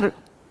ఎగబడుతున్నారు.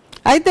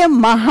 అయితే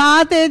మహా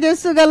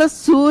తేజస్సు గల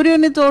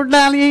సూర్యుని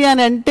చూడాలి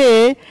అని అంటే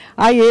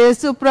ఆ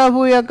యేసు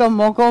ప్రభు యొక్క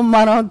ముఖం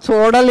మనం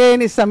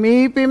చూడలేని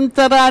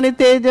సమీపించరాని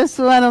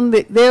తేజస్సు అని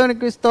ఉంది.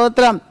 దేవునికి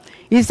స్తోత్రం.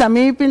 ఈ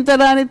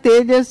సమీపించరాని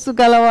తేజస్సు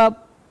గల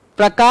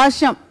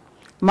ప్రకాశం,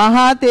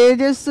 మహా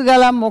తేజస్సు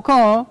గల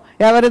ముఖం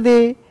ఎవరిది?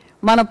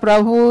 మన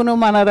ప్రభువును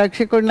మన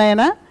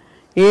రక్షకుడినైనా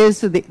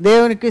యేసుది.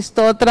 దేవునికి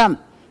స్తోత్రం.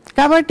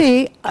 కాబట్టి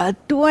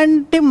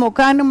అటువంటి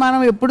ముఖాన్ని మనం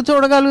ఎప్పుడు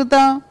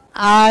చూడగలుగుతాం?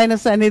 ఆయన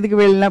సన్నిధికి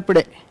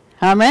వెళ్ళినప్పుడే.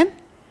 ఆమేన్.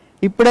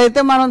 ఇప్పుడైతే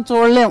మనం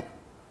చూడలేం.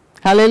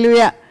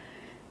 హల్లెలూయా.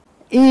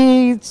 ఈ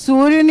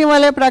సూర్యుని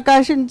వలె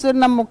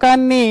ప్రకాశించున్న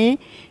ముఖాన్ని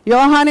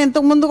యోహాను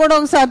ఇంతకుముందు కూడా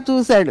ఒకసారి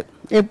చూశాడు.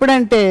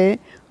 ఎప్పుడంటే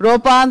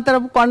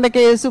రూపాంతరపు కొండకి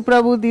యేసు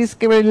ప్రభు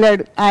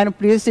తీసుకువెళ్ళాడు ఆయన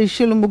ప్రియ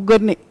శిష్యులు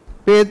ముగ్గురిని,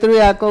 పేతురు,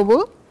 యాకోబు,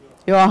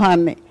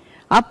 యోహాన్ని.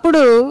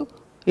 అప్పుడు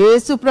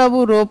యేసు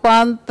ప్రభు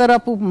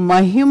రూపాంతరపు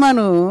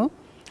మహిమను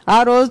ఆ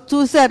రోజు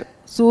చూశారు,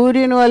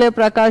 సూర్యుని వలె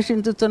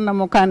ప్రకాశించుతున్న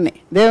ముఖాన్ని.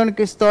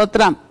 దేవునికి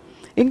స్తోత్రం.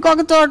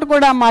 ఇంకొక చోట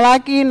కూడా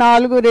మలాకి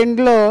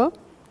 4:2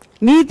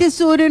 నీతి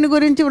సూర్యుని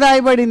గురించి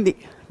వ్రాయబడింది.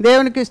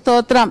 దేవునికి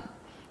స్తోత్రం.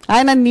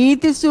 ఆయన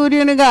నీతి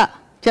సూర్యునిగా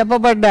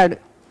చెప్పబడ్డాడు.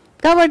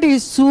 కాబట్టి ఈ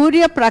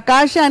సూర్య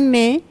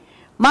ప్రకాశాన్ని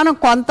మనం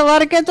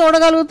కొంతవరకే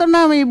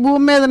చూడగలుగుతున్నాం ఈ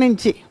భూమి మీద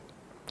నుంచి.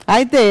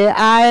 అయితే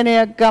ఆయన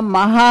యొక్క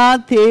మహా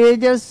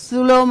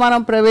తేజస్సులో మనం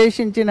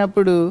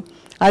ప్రవేశించినప్పుడు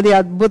అది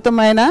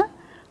అద్భుతమైన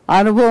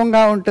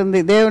అనుభవంగా ఉంటుంది.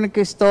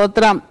 దేవునికి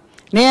స్తోత్రం.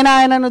 నేను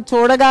ఆయనను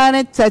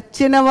చూడగానే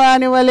చచ్చిన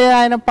వాని వలె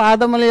ఆయన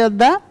పాదముల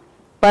యొద్ద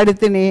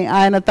పడితిని.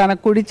 ఆయన తన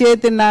కుడి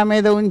చేతిని నా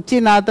మీద ఉంచి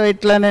నాతో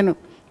ఇట్లా, నేను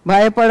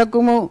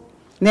భయపడకుము,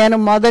 నేను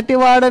మొదటి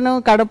వాడను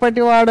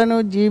కడపటి వాడను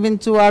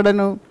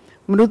జీవించువాడను,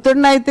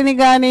 మృతుడినైతిని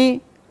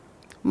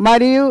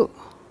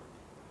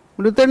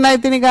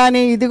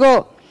కానీ ఇదిగో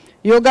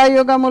యుగ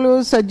యుగములు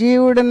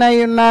సజీవుడినై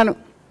ఉన్నాను.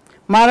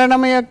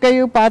 మరణము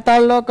యొక్కయు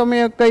పాతాళలోకము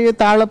యొక్కయు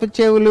తాళపు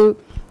చెవులు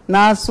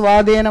నా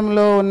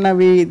స్వాధీనంలో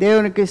ఉన్నవి.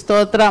 దేవునికి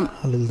స్తోత్రం.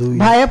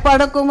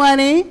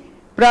 భయపడకుమని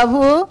ప్రభు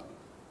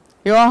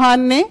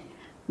యోహాన్ని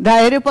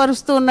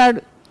ధైర్యపరుస్తూ ఉన్నాడు.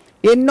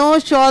 ఎన్నో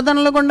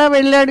శోధనలు గుండా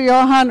వెళ్ళాడు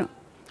యోహాను,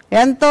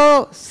 ఎంతో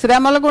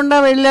శ్రమల గుండా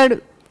వెళ్ళాడు,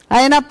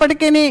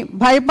 అయినప్పటికీ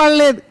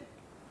భయపడలేదు.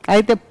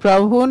 అయితే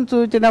ప్రభువుని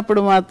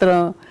చూచినప్పుడు మాత్రం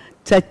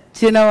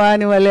చచ్చిన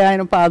వాని వలె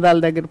ఆయన పాదాల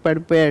దగ్గర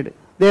పడిపోయాడు.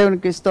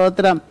 దేవునికి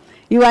స్తోత్రం.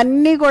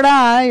 ఇవన్నీ కూడా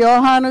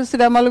యోహాను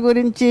శ్రమల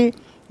గురించి,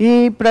 ఈ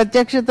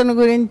ప్రత్యక్షతను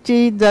గురించి,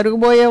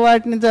 జరగబోయే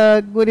వాటిని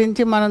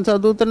గురించి మనం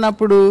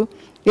చదువుతున్నప్పుడు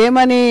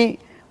ఏమని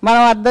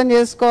మనం అర్థం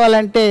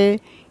చేసుకోవాలంటే,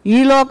 ఈ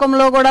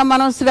లోకంలో కూడా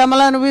మనం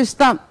శ్రమలు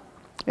అనుభవిస్తాం,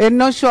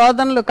 ఎన్నో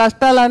శోధనలు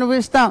కష్టాలు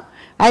అనుభవిస్తాం.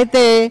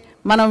 అయితే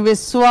మనం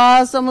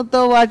విశ్వాసముతో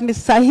వాటిని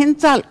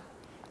సహించాలి.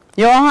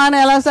 యోహాను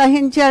ఎలా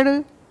సహించాడు?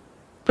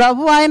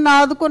 ప్రభు ఆయన్ని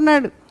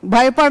ఆదుకున్నాడు,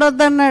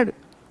 భయపడొద్దన్నాడు,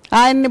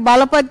 ఆయన్ని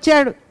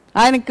బలపరిచాడు,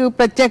 ఆయనకు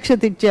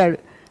ప్రత్యక్షత ఇచ్చాడు.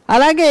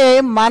 అలాగే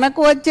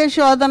మనకు వచ్చే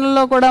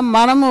శోధనలో కూడా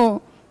మనము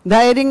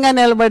ధైర్యంగా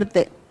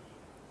నిలబడితే,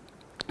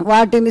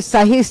 వాటిని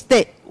సహిస్తే,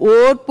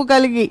 ఓర్పు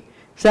కలిగి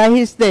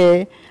సహిస్తే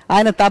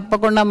ఆయన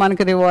తప్పకుండా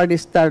మనకు రివార్డ్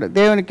ఇస్తాడు.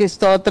 దేవునికి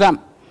స్తోత్రం.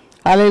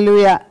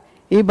 హల్లెలూయా.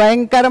 ఈ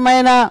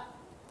భయంకరమైన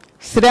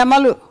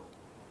శ్రమలు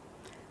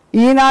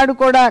ఈనాడు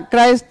కూడా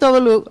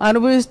క్రైస్తవులు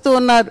అనుభవిస్తూ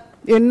ఉన్నారు.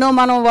 ఎన్నో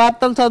మనం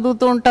వార్తలు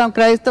చదువుతూ ఉంటాం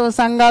క్రైస్తవ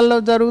సంఘాల్లో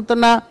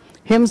జరుగుతున్న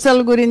హింసల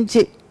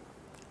గురించి,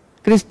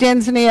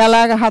 క్రిస్టియన్స్ని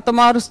ఎలాగ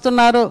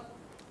హతమారుస్తున్నారో.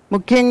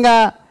 ముఖ్యంగా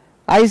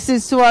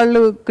ఐసిస్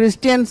వాళ్ళు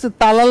క్రిస్టియన్స్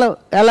తలలు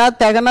ఎలా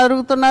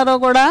తెగనరుగుతున్నారో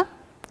కూడా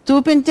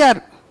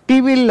చూపించారు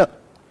టీవీల్లో.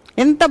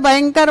 ఇంత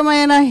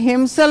భయంకరమైన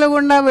హింసలు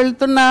గుండా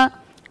వెళ్తున్న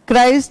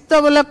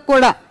క్రైస్తవులకు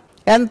కూడా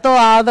ఎంతో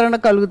ఆదరణ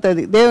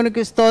కలుగుతుంది.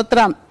 దేవునికి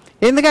స్తోత్రం.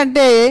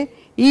 ఎందుకంటే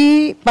ఈ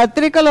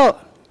పత్రికలో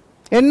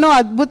ఎన్నో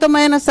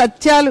అద్భుతమైన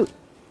సత్యాలు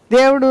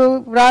దేవుడు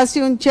వ్రాసి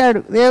ఉంచాడు.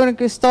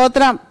 దేవునికి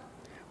స్తోత్రం.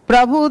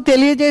 ప్రభువు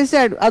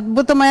తెలియజేశాడు,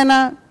 అద్భుతమైన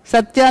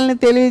సత్యాల్ని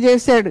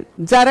తెలియజేశాడు.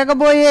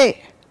 జరగబోయే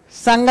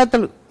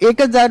సంగతులు,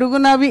 ఇక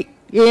జరుగునవి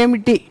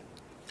ఏమిటి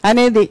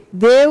అనేది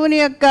దేవుని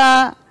యొక్క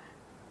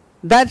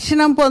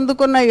దర్శనం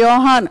పొందుకున్న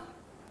యోహాను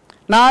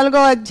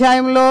 4వ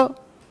అధ్యాయంలో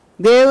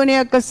దేవుని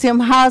యొక్క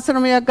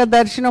సింహాసనం యొక్క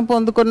దర్శనం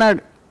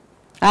పొందుకున్నాడు.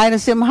 ఆయన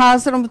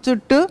సింహాసనం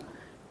చుట్టూ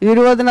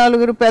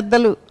 24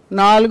 పెద్దలు,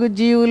 4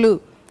 జీవులు,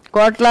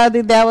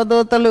 కోట్లాది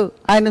దేవదూతలు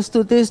ఆయన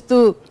స్తుతిస్తూ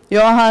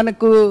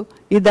యోహానుకు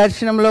ఈ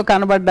దర్శనంలో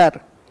కనబడ్డారు.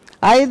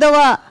 5వ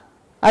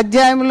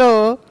అధ్యాయంలో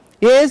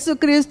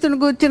యేసుక్రీస్తుని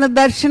గూర్చిన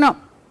దర్శనం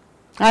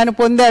ఆయన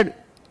పొందాడు.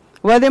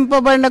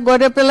 వధింపబడిన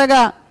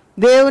గొర్రెపిల్లగా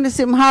దేవుని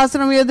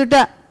సింహాసనం ఎదుట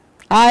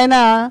ఆయన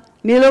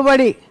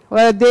నిలబడి,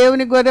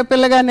 దేవుని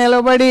గొర్రెపిల్లగా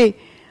నిలబడి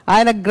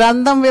ఆయన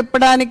గ్రంథం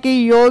విప్పడానికి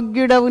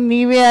యోగ్యుడవు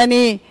నీవే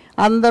అని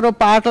అందరూ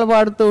పాటలు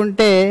పాడుతూ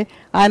ఉంటే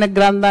ఆయన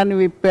గ్రంథాన్ని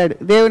విప్పాడు.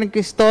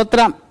 దేవునికి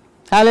స్తోత్రం,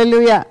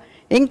 హల్లెలూయా.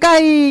 ఇంకా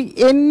ఈ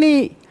ఎన్ని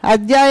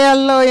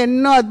అధ్యాయాల్లో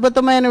ఎన్నో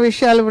అద్భుతమైన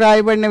విషయాలు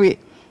వ్రాయబడినవి.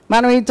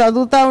 మనం ఈ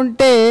చదువుతూ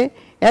ఉంటే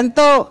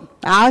ఎంతో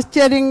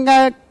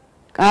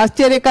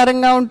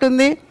ఆశ్చర్యకరంగా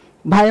ఉంటుంది,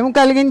 భయం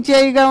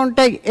కలిగించేవిగా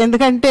ఉంటాయి.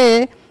 ఎందుకంటే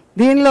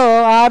దీనిలో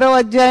 6వ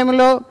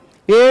అధ్యాయంలో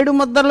 7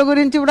 ముద్రల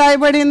గురించి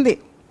వ్రాయబడింది.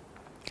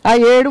 ఆ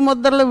 7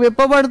 ముద్రలు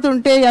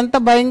విప్పబడుతుంటే ఎంత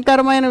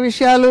భయంకరమైన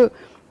విషయాలు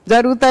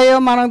జరుగుతాయో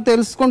మనం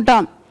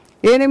తెలుసుకుంటాం.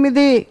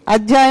 8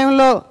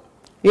 అధ్యాయంలో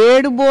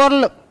 7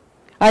 బోర్లు,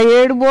 ఆ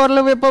 7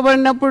 బోర్లు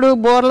విప్పబడినప్పుడు,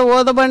 బోర్లు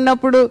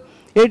ఊదబడినప్పుడు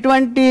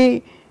ఎటువంటి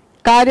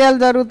కార్యాలు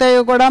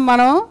జరుగుతాయో కూడా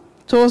మనం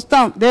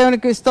చూస్తాం.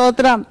 దేవునికి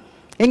స్తోత్రం.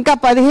 ఇంకా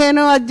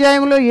 15వ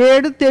అధ్యాయంలో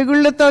 7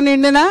 తెగుళ్ళతో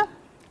నిండిన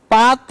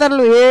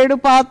పాత్రలు, 7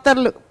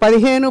 పాత్రలు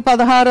 15,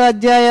 16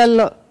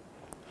 అధ్యాయాల్లో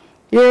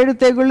 7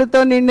 తెగుళ్ళతో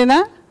నిండిన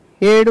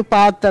 7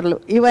 పాత్రలు.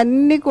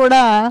 ఇవన్నీ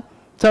కూడా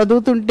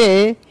చదువుతుంటే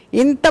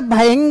ఇంత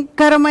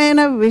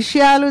భయంకరమైన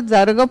విషయాలు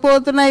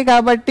జరగబోతున్నాయి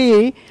కాబట్టి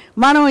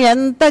మనం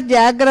ఎంత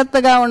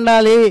జాగ్రత్తగా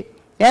ఉండాలి,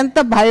 ఎంత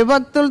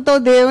భయభక్తులతో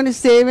దేవుని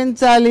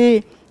సేవించాలి,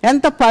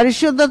 ఎంత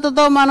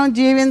పరిశుద్ధతతో మనం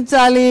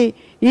జీవించాలి.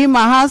 ఈ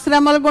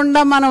మహాశ్రమల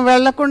గుండా మనం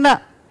వెళ్లకుండా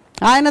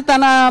ఆయన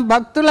తన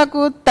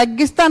భక్తులకు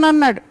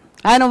తగ్గిస్తానన్నాడు.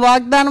 ఆయన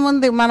వాగ్దానం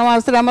ఉంది, మనం ఆ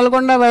శ్రమల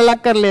గుండా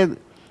వెళ్ళక్కర్లేదు.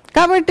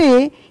 కాబట్టి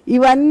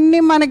ఇవన్నీ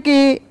మనకి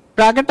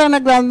ప్రకటన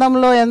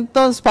గ్రంథంలో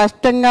ఎంతో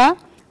స్పష్టంగా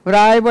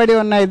వ్రాయబడి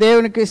ఉన్నాయి.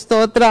 దేవునికి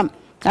స్తోత్రం.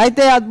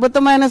 అయితే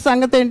అద్భుతమైన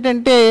సంగతి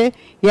ఏంటంటే,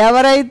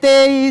 ఎవరైతే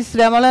ఈ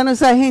శ్రమలను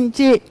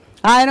సహించి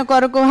ఆయన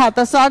కొరకు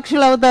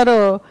హతసాక్షులు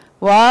అవుతారో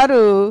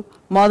వారు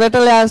మొదట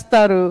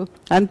లేస్తారు.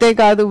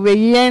 అంతేకాదు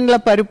 1000 ఏండ్ల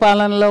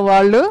పరిపాలనలో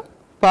వాళ్ళు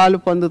పాలు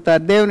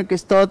పొందుతారు. దేవునికి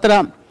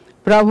స్తోత్రం.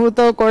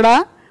 ప్రభుతో కూడా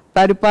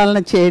పరిపాలన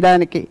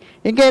చేయడానికి.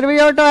 ఇంకా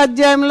 21వ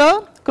అధ్యాయంలో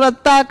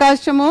క్రొత్త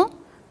ఆకాశము,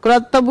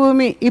 క్రొత్త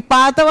భూమి, ఈ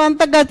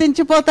పాతవంతా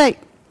గతించిపోతాయి.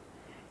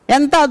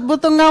 ఎంత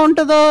అద్భుతంగా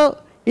ఉంటుందో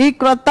ఈ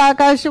క్రొత్త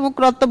ఆకాశము,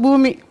 క్రొత్త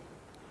భూమి.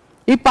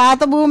 ఈ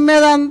పాత భూమి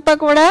మీద అంతా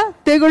కూడా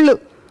తెగుళ్ళు,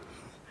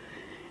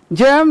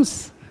 జర్మ్స్,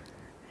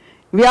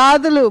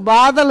 వ్యాధులు,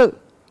 బాధలు.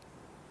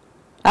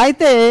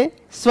 అయితే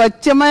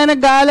స్వచ్ఛమైన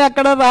గాలి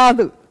అక్కడ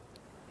రాదు.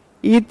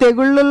 ఈ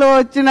తెగుళ్ళలో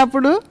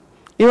వచ్చినప్పుడు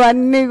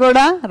ఇవన్నీ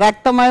కూడా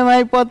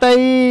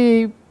రక్తమయమైపోతాయి.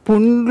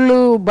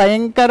 పుండ్లు,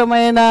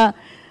 భయంకరమైన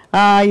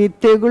ఈ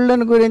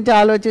తెగుళ్ళను గురించి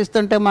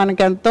ఆలోచిస్తుంటే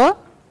మనకెంతో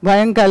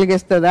భయం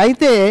కలిగిస్తుంది.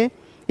 అయితే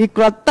ఈ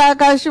క్రొత్త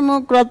ఆకాశము,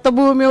 క్రొత్త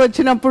భూమి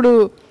వచ్చినప్పుడు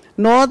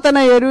నూతన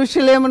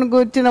యెరూషలేమును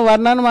గూర్చిన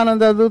వర్ణన మనం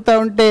చదువుతూ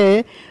ఉంటే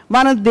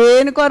మనం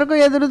దేని కొరకు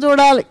ఎదురు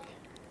చూడాలి?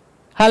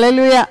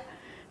 హల్లెలూయా.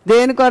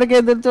 దేని కొరకు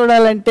ఎదురు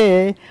చూడాలంటే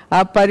ఆ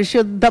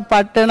పరిశుద్ధ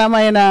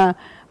పట్టణమైన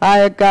ఆ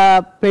యొక్క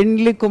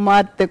పెండ్లి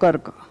కుమార్తె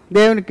కొరకు.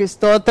 దేవునికి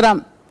స్తోత్రం.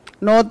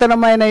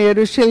 నూతనమైన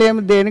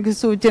యెరూషలేము దేనికి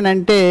సూచన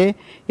అంటే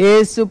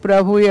యేసు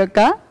ప్రభు యొక్క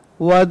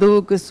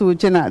వధువుకు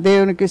సూచన.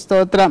 దేవునికి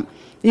స్తోత్రం.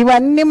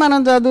 ఇవన్నీ మనం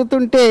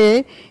చదువుతుంటే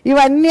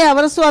ఇవన్నీ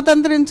ఎవరు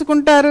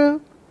స్వతంత్రించుకుంటారు?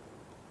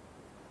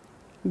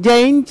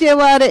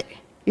 జయించేవారే,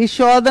 ఈ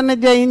శోధన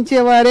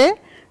జయించేవారే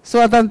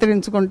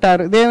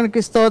స్వతంత్రించుకుంటారు.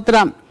 దేవునికి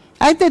స్తోత్రం.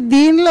 అయితే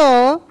దీనిలో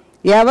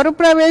ఎవరు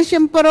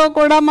ప్రవేశింపరో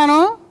కూడా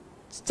మనం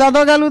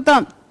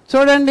చదవగలుగుతాం.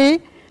 చూడండి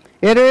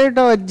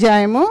 21వ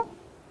అధ్యాయము,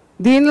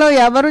 దీనిలో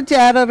ఎవరు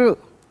చేరరు?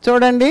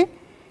 చూడండి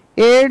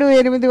 7,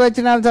 8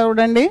 వచనాలు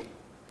చదవండి.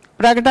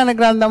 ప్రకటన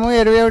గ్రంథము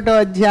 21వ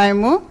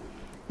అధ్యాయము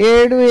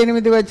 7,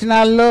 8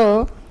 వచనాల్లో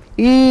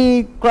ఈ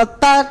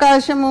క్రొత్త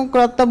ఆకాశము,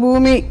 క్రొత్త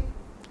భూమి,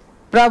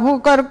 ప్రభు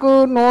కొరకు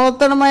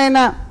నూతనమైన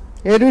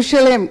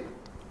యెరూషలేం,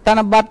 తన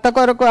భర్త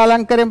కొరకు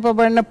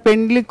అలంకరింపబడిన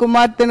పెండ్లి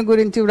కుమార్తెను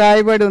గురించి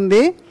వ్రాయబడి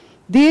ఉంది.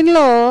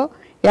 దీనిలో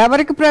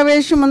ఎవరికి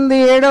ప్రవేశం ఉంది?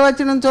 7వ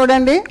వచనం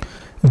చూడండి.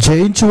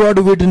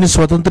 జయించువాడు వీటిని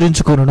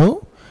స్వతంత్రించుకొనును,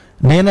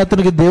 నేను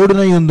అతనికి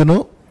దేవుడినై ఉండును,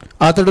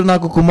 అతడు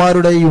నాకు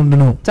కుమారుడై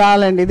ఉండును.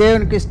 చాలండి.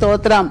 దేవునికి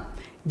స్తోత్రం.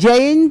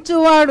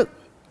 జయించువాడు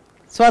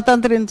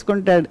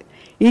స్వతంత్రించుకుంటాడు.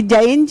 ఈ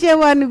జయించే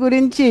వారిని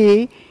గురించి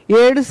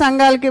 7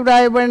 సంఘాలకి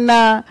వ్రాయబడిన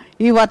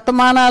ఈ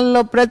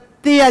వర్తమానాల్లో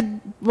ప్రతి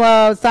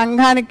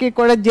సంఘానికి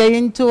కూడా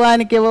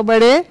జయించువానికి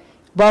ఇవ్వబడే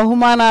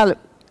బహుమానాలు,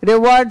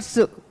 రివార్డ్స్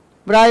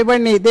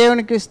వ్రాయబడినాయి.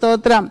 దేవునికి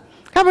స్తోత్రం.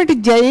 కాబట్టి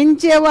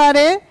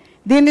జయించేవారే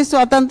దీన్ని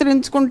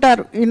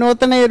స్వతంత్రించుకుంటారు. ఈ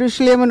నూతన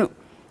యెరూషలేమును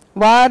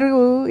వారు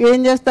ఏం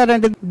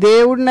చేస్తారంటే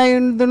దేవుడినై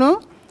ఉండును,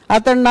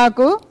 అతడు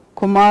నాకు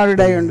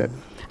కుమారుడై ఉండు.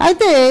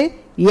 అయితే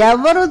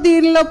ఎవరు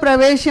దీనిలో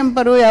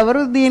ప్రవేశింపరు,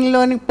 ఎవరు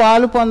దీనిలోని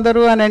పాలు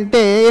పొందరు అని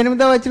అంటే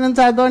 8వ వచనం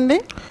చదవండి.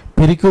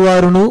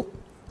 పిరికివారును,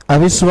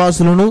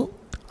 అవిశ్వాసులను,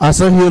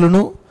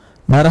 అసహ్యులను,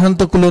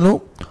 నరహంతకులను,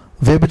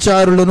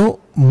 వ్యభిచారులను,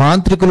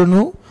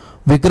 మాంత్రికులను,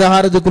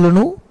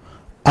 విగ్రహారాధకులను,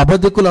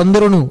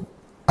 అబద్ధికులందరూ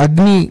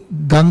అగ్ని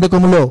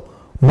గంధకములో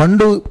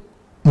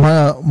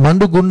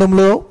మండు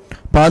గుండంలో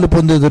పాలు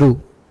పొందెదరు.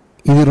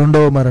 ఇది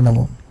 2వ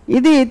మరణము.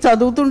 ఇది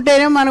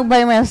చదువుతుంటేనే మనకు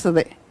భయం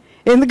వేస్తుంది.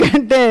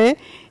 ఎందుకంటే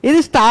ఇది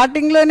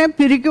స్టార్టింగ్లోనే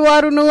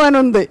పిరికివారును అని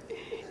ఉంది.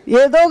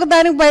 ఏదో ఒక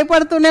దానికి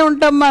భయపడుతూనే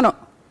ఉంటాం మనం.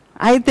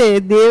 అయితే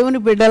దేవుని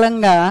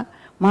బిడ్డలంగా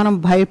మనం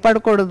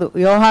భయపడకూడదు.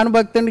 యోహాను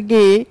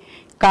భక్తునికి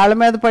కాళ్ళ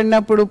మీద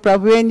పడినప్పుడు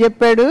ప్రభు ఏం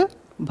చెప్పాడు?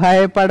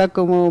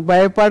 భయపడకుము,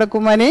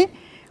 భయపడకుమని.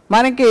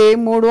 మనకి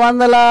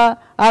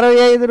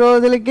 365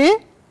 రోజులకి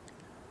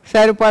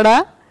సరిపడా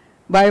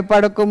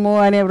భయపడకుము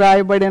అని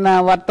వ్రాయబడిన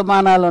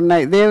వర్తమానాలు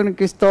ఉన్నాయి.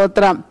 దేవునికి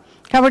స్తోత్రం.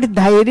 కాబట్టి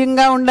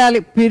ధైర్యంగా ఉండాలి.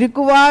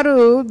 పిరికివారు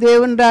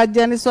దేవుని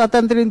రాజ్యాన్ని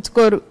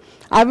స్వతంత్రించుకోరు.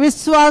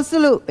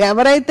 అవిశ్వాసులు,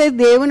 ఎవరైతే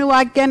దేవుని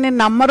వాక్యాన్ని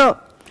నమ్మరో,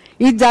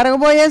 ఈ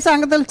జరగబోయే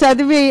సంగతులు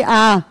చదివి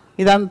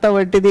ఇదంతా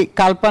వట్టిది,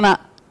 కల్పన,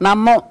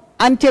 నమ్మం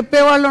అని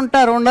చెప్పేవాళ్ళు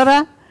ఉంటారు, ఉండరా?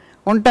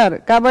 ఉంటారు.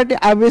 కాబట్టి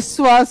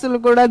అవిశ్వాసులు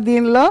కూడా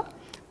దీనిలో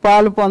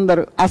పాలు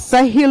పొందరు.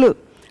 అసహ్యులు,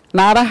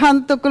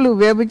 నరహంతకులు,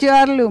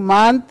 వ్యభిచారులు,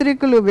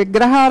 మాంత్రికులు,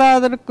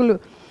 విగ్రహారాధకులు,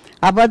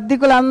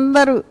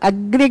 అబద్ధికులందరూ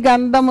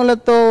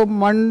అగ్నిగంధములతో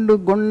మండు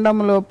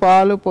గుండములో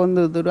పాలు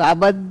పొందుదురు.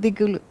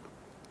 అబద్ధికులు,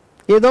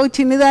 ఏదో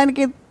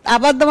చిన్నదానికి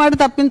అబద్ధమాడి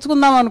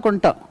తప్పించుకుందాం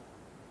అనుకుంటాం.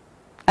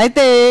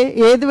 అయితే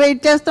ఏది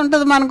వెయిట్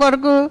చేస్తుంటుంది మన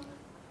కొరకు?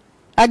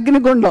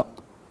 అగ్నిగుండం.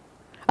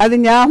 అది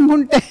జ్ఞాపకం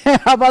ఉంటే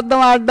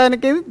అబద్ధం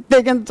ఆడడానికి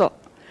తెగించం.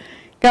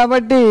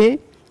 కాబట్టి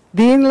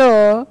దీనిలో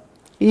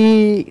ఈ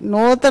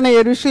నూతన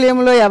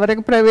యెరూషలేములో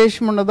ఎవరికి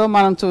ప్రవేశం ఉన్నదో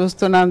మనం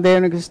చూస్తున్నాం.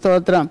 దేవునికి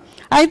స్తోత్రం.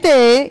 అయితే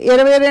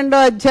 22వ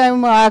అధ్యాయం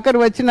ఆఖరి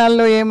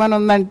వచనాల్లో ఏమని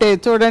ఉందంటే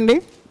చూడండి,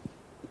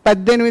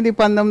 18,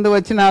 19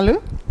 వచనాలు.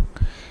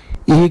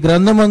 ఈ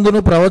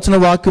గ్రంథమందును ప్రవచన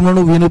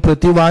వాక్యమును విను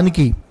ప్రతి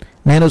వానికి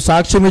నేను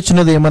సాక్ష్యం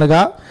ఇచ్చినది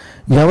ఏమనగా,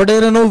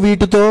 ఎవడైనను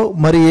వీటితో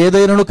మరి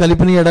ఏదైనాను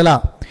కలిపిన ఎడల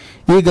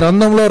ఈ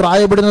గ్రంథంలో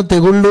రాయబడిన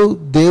తెగుళ్ళు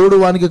దేవుడు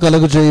వానికి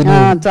కలుగజేయును.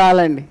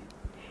 చాలండి.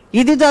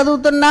 ఇది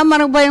చదువుతున్నా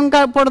మనకు భయం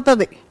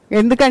పడుతుంది.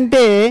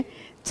 ఎందుకంటే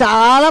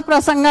చాలా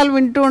ప్రసంగాలు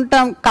వింటూ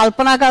ఉంటాం,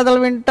 కల్పనా కథలు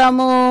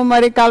వింటాము,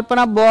 మరి కల్పన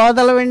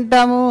బోధలు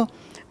వింటాము.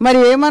 మరి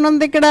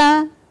ఏమనుంది ఇక్కడ?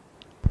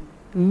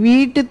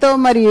 వీటితో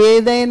మరి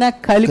ఏదైనా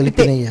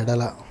కలిపితే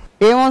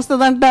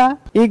ఏమొస్తుందంట?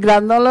 ఈ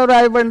గ్రంథంలో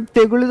రాయబడిన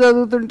తెగులు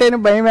చదువుతుంటేనే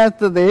భయం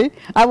వేస్తుంది.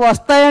 అవి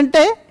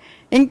వస్తాయంటే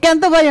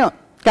ఇంకెంత భయం.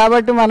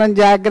 కాబట్టి మనం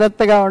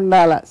జాగ్రత్తగా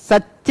ఉండాలి.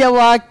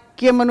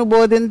 సత్యవాక్యమును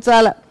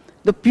బోధించాల.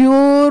 The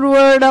pure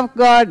word of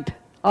god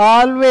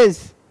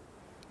always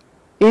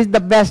is the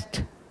best.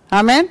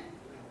 ఆమేన్,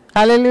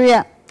 హల్లెలూయా.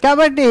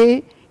 కాబట్టి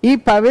ఈ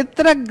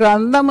పవిత్ర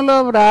గ్రంథంలో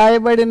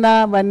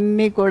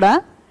వ్రాయబడినవన్నీ కూడా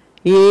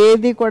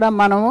ఏది కూడా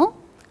మనము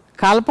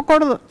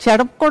కలపకూడదు,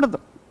 చెడపకూడదు.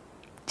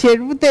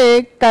 చెడిపితే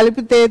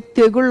కలిపితే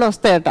తెగుళ్ళు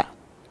వస్తాయట.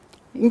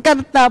 ఇంకా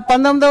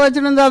 19వ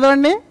వచనం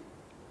చదవండి.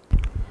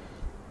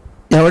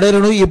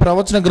 ఎవడైనను ఈ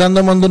ప్రవచన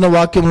గ్రంథమందున్న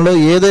వాక్యంలో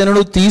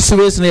ఏదైనాను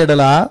తీసివేసిన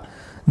ఎడల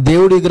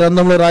దేవుడి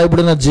గ్రంథంలో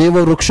రాయబడిన జీవ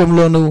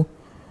వృక్షంలోను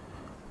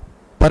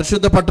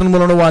పరిశుద్ధ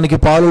పట్టణములను వానికి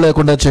పాలు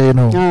లేకుండా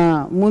చేయను.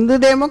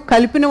 ముందుదేమో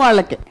కలిపిన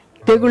వాళ్ళకి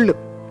తెగుళ్ళు,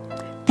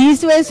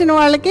 తీసివేసిన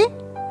వాళ్ళకి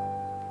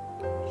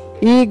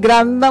ఈ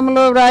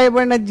గ్రంథంలో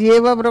వ్రాయబడిన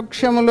జీవ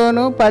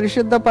వృక్షములోను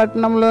పరిశుద్ధ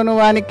పట్టణంలోను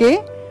వానికి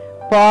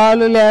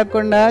పాలు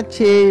లేకుండా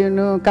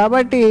చేయును.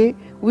 కాబట్టి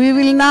we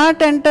will not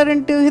enter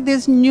into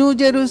this new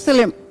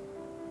Jerusalem.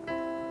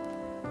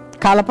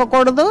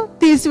 కలపకూడదు,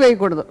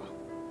 తీసివేయకూడదు.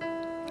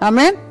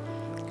 ఆమేన్.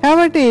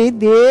 కాబట్టి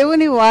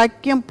దేవుని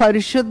వాక్యం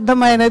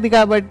పరిశుద్ధమైనది.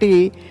 కాబట్టి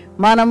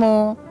మనము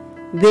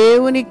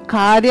దేవుని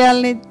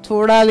కార్యాలని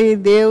చూడాలి,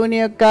 దేవుని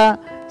యొక్క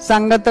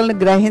సంగతులను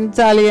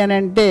గ్రహించాలి అని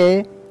అంటే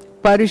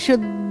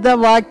పరిశుద్ధ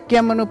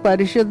వాక్యమును,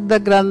 పరిశుద్ధ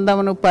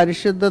గ్రంథమును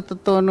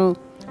పరిశుద్ధతతోనూ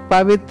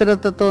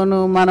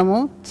పవిత్రతతోనూ మనము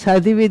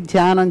చదివి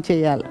ధ్యానం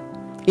చేయాలి.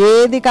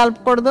 ఏది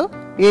కలపకూడదు,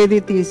 ఏది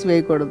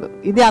తీసివేయకూడదు.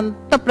 ఇది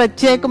అంత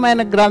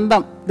ప్రత్యేకమైన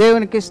గ్రంథం.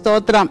 దేవునికి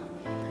స్తోత్రం.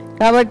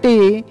 కాబట్టి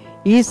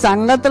ఈ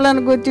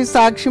సంగతులను గురించి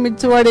సాక్ష్యం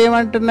ఇచ్చేవాడు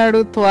ఏమంటున్నాడు?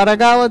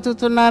 త్వరగా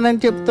వచ్చుతున్నానని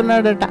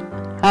చెప్తున్నాడట.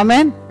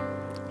 ఆమేన్.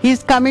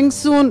 He's coming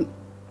soon.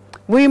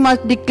 We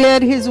must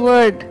declare his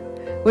word.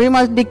 We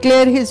must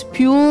declare his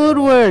pure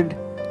word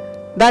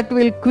that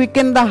will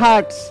quicken the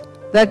hearts,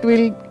 that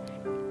will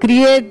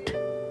create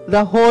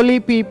the holy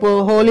people,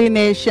 holy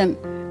nation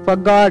for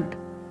God.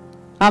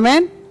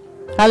 Amen,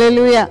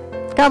 hallelujah.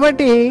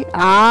 కాబట్టి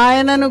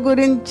ఆయనను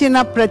గురించిన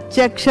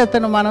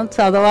ప్రత్యక్షతను మనం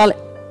చదవాలి,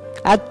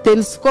 అది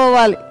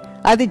తెలుసుకోవాలి,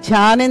 అది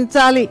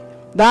ధ్యానించాలి.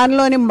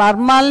 దానిలోని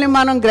మర్మాల్ని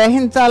మనం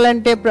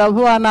గ్రహించాలంటే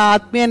ప్రభువా నా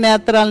ఆత్మీయ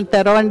నేత్రాలను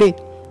తెరవండి,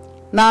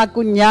 నాకు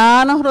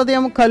జ్ఞాన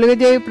హృదయం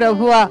కలుగజేయి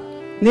ప్రభువా,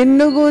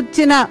 నిన్ను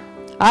గూర్చిన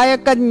ఆ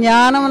యొక్క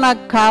జ్ఞానం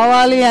నాకు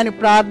కావాలి అని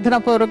ప్రార్థన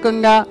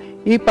పూర్వకంగా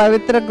ఈ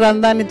పవిత్ర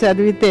గ్రంథాన్ని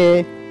చదివితే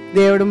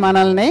దేవుడు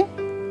మనల్ని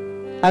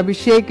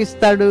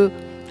అభిషేకిస్తాడు,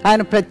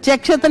 ఆయన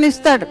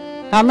ప్రత్యక్షతనిస్తాడు.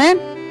 ఆమేన్.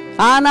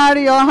 ఆనాడు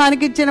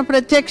యోహానికి ఇచ్చిన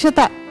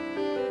ప్రత్యక్షత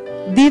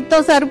దీంతో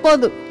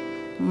సరిపోదు,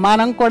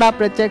 మనం కూడా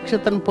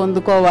ప్రత్యక్షతను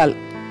పొందుకోవాలి.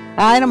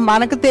 ఆయన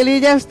మనకు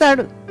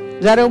తెలియజేస్తాడు,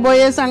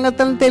 జరగబోయే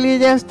సంగతులను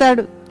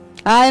తెలియజేస్తాడు,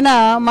 ఆయన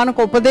మనకు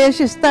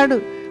ఉపదేశిస్తాడు,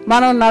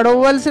 మనం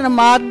నడవలసిన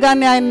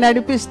మార్గాన్ని ఆయన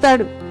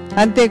నడిపిస్తాడు.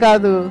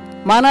 అంతేకాదు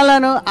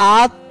మనలను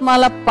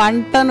ఆత్మల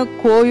పంటను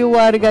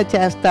కోయువారిగా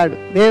చేస్తాడు.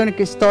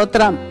 దేవునికి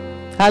స్తోత్రం,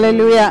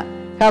 హల్లెలూయా.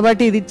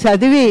 కాబట్టి ఇది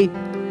చదివి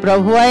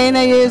ప్రభు అయిన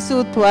యేసు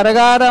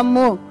త్వరగా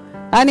రమ్ము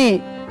అని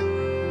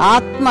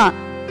ఆత్మ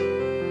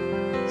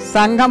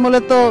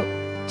సంఘములతో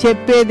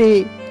చెప్పేది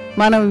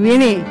మనం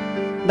విని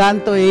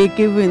దాంతో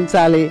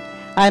ఏకీభవించాలి.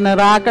 ఆయన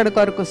రాకడ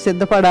కొరకు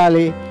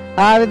సిద్ధపడాలి.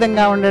 ఆ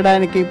విధంగా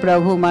ఉండడానికి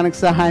ప్రభు మనకు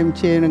సహాయం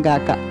చేయను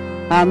గాక.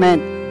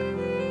 ఆమేన్.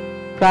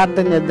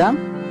 ప్రార్థన చేద్దాం.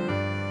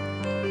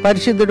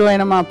 పరిశుద్ధుడు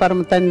అయిన మా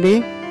పరమ తండ్రి,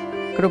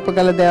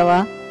 కృపగల దేవా,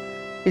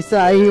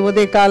 ఈ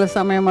ఉదయకాల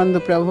సమయమందు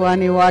ప్రభు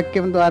నీ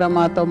వాక్యం ద్వారా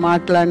మాతో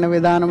మాట్లాడిన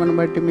విధానమును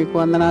బట్టి మీకు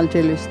వందనాలు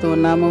చెల్లిస్తూ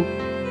ఉన్నాము.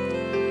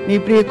 నీ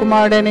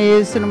ప్రియకుమారుడైన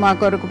యేసును మా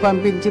కొరకు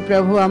పంపించి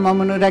ప్రభు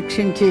మమ్మను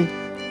రక్షించి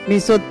నీ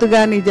సొత్తుగా,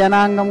 నీ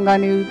జనాంగంగా,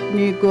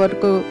 నీ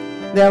కొరకు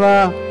దేవా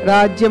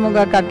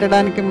రాజ్యముగా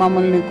కట్టడానికి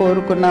మమ్మల్ని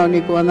కోరుకున్నావు.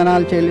 నీకు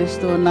వందనాలు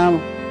చెల్లిస్తూ ఉన్నాము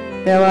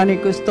దేవా.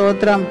 నీకు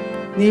స్తోత్రం.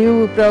 నీవు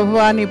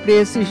ప్రభువా నీ ప్రియ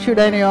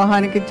శిష్యుడైన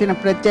యోహానికి ఇచ్చిన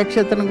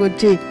ప్రత్యక్షతను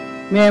గురించి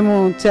మేము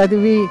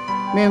చదివి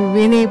మేము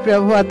విని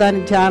ప్రభువా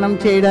దాన్ని ధ్యానం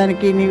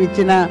చేయడానికి నీవు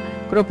ఇచ్చిన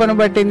కృపను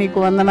బట్టి నీకు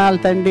వందనాలు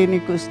తండ్రి.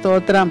 నీకు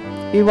స్తోత్రం.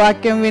 ఈ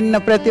వాక్యం విన్న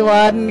ప్రతి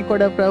వారిని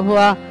కూడా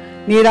ప్రభువా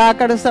నీ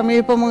రాకడ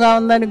సమీపముగా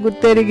ఉందని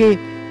గుర్తెరిగి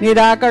నీ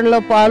రాకడలో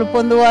పాలు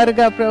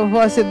పొందువారుగా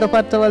ప్రభువా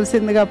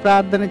సిద్ధపరచవలసిందిగా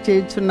ప్రార్థన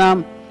చేయుచున్నాం.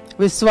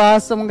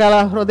 విశ్వాసం గల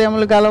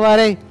హృదయములు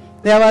గలవారై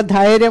దేవా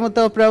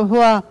ధైర్యముతో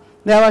ప్రభువా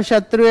దేవా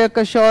శత్రువు యొక్క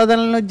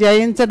శోధనలను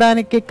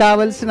జయించడానికి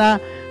కావలసిన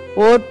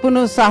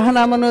ఓర్పును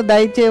సహనమును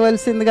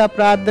దయచేయవలసిందిగా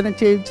ప్రార్థన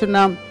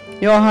చేయుచున్నాం.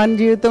 యోహాన్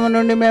జీవితం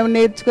నుండి మేము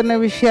నేర్చుకున్న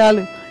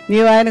విషయాలు,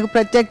 నీవు ఆయనకు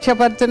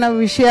ప్రత్యక్షపరిచిన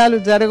విషయాలు,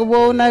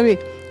 జరగబోవున్నవి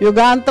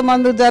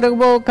యుగాంతమందు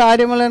జరగబో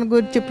కార్యములను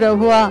గురించి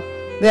ప్రభువా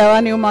దేవా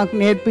నీవు మాకు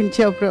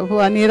నేర్పించావు.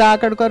 ప్రభువా నీ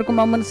రాకడ కొరకు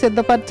మమ్మల్ని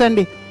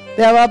సిద్ధపరచండి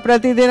దేవా.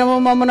 ప్రతిదినము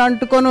మమ్మల్ని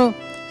అంటుకొను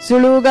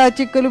సులువుగా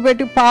చిక్కులు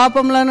పెట్టి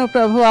పాపములను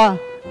ప్రభువా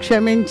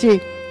క్షమించి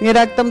నీ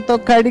రక్తంతో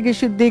కడిగి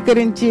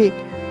శుద్ధీకరించి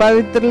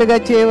పవిత్రులుగా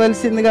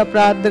చేయవలసిందిగా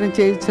ప్రార్థన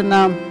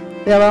చేస్తున్నాం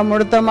దేవా.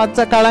 ముడత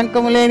మచ్చ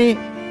కళంకము లేని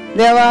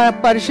దేవా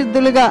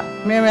పరిశుద్ధులుగా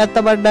మేము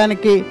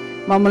ఎత్తబడ్డానికి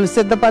మమ్మల్ని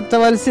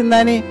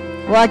సిద్ధపరచవలసిందని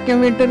వాక్యం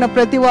వింటున్న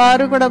ప్రతి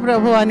వారు కూడా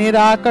ప్రభువా నీ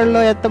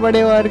రాకడలో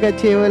ఎత్తబడేవారుగా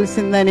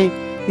చేయవలసిందని,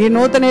 నీ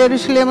నూతన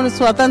యెరూషలేమును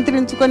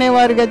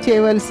స్వతంత్రించుకునేవారుగా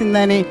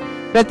చేయవలసిందని,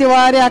 ప్రతి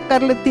వారి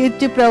అక్కర్లు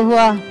తీర్చి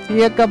ప్రభువా ఈ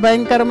యొక్క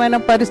భయంకరమైన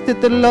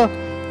పరిస్థితుల్లో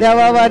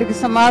దేవా వారికి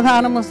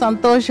సమాధానము,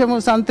 సంతోషము,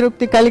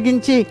 సంతృప్తి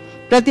కలిగించి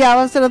ప్రతి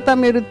అవసరత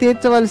మీరు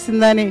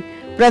తీర్చవలసిందని,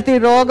 ప్రతి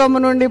రోగము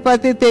నుండి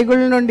ప్రతి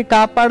తెగుళ్ళ నుండి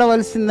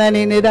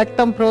కాపాడవలసిందని, నీ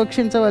రక్తం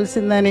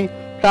ప్రోక్షించవలసిందని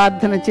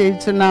ప్రార్థన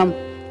చేయుచున్నాం.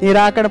 నీ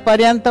రాకడ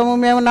పర్యంతము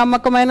మేము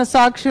నమ్మకమైన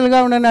సాక్షులుగా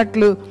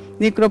ఉండనట్లు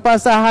నీ కృపా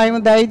సహాయం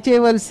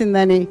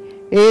దయచేయవలసిందని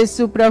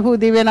యేసు ప్రభు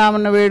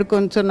దివ్యనామమున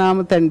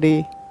వేడుకొంచున్నాము తండ్రి.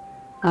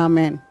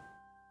 ఆమెన్.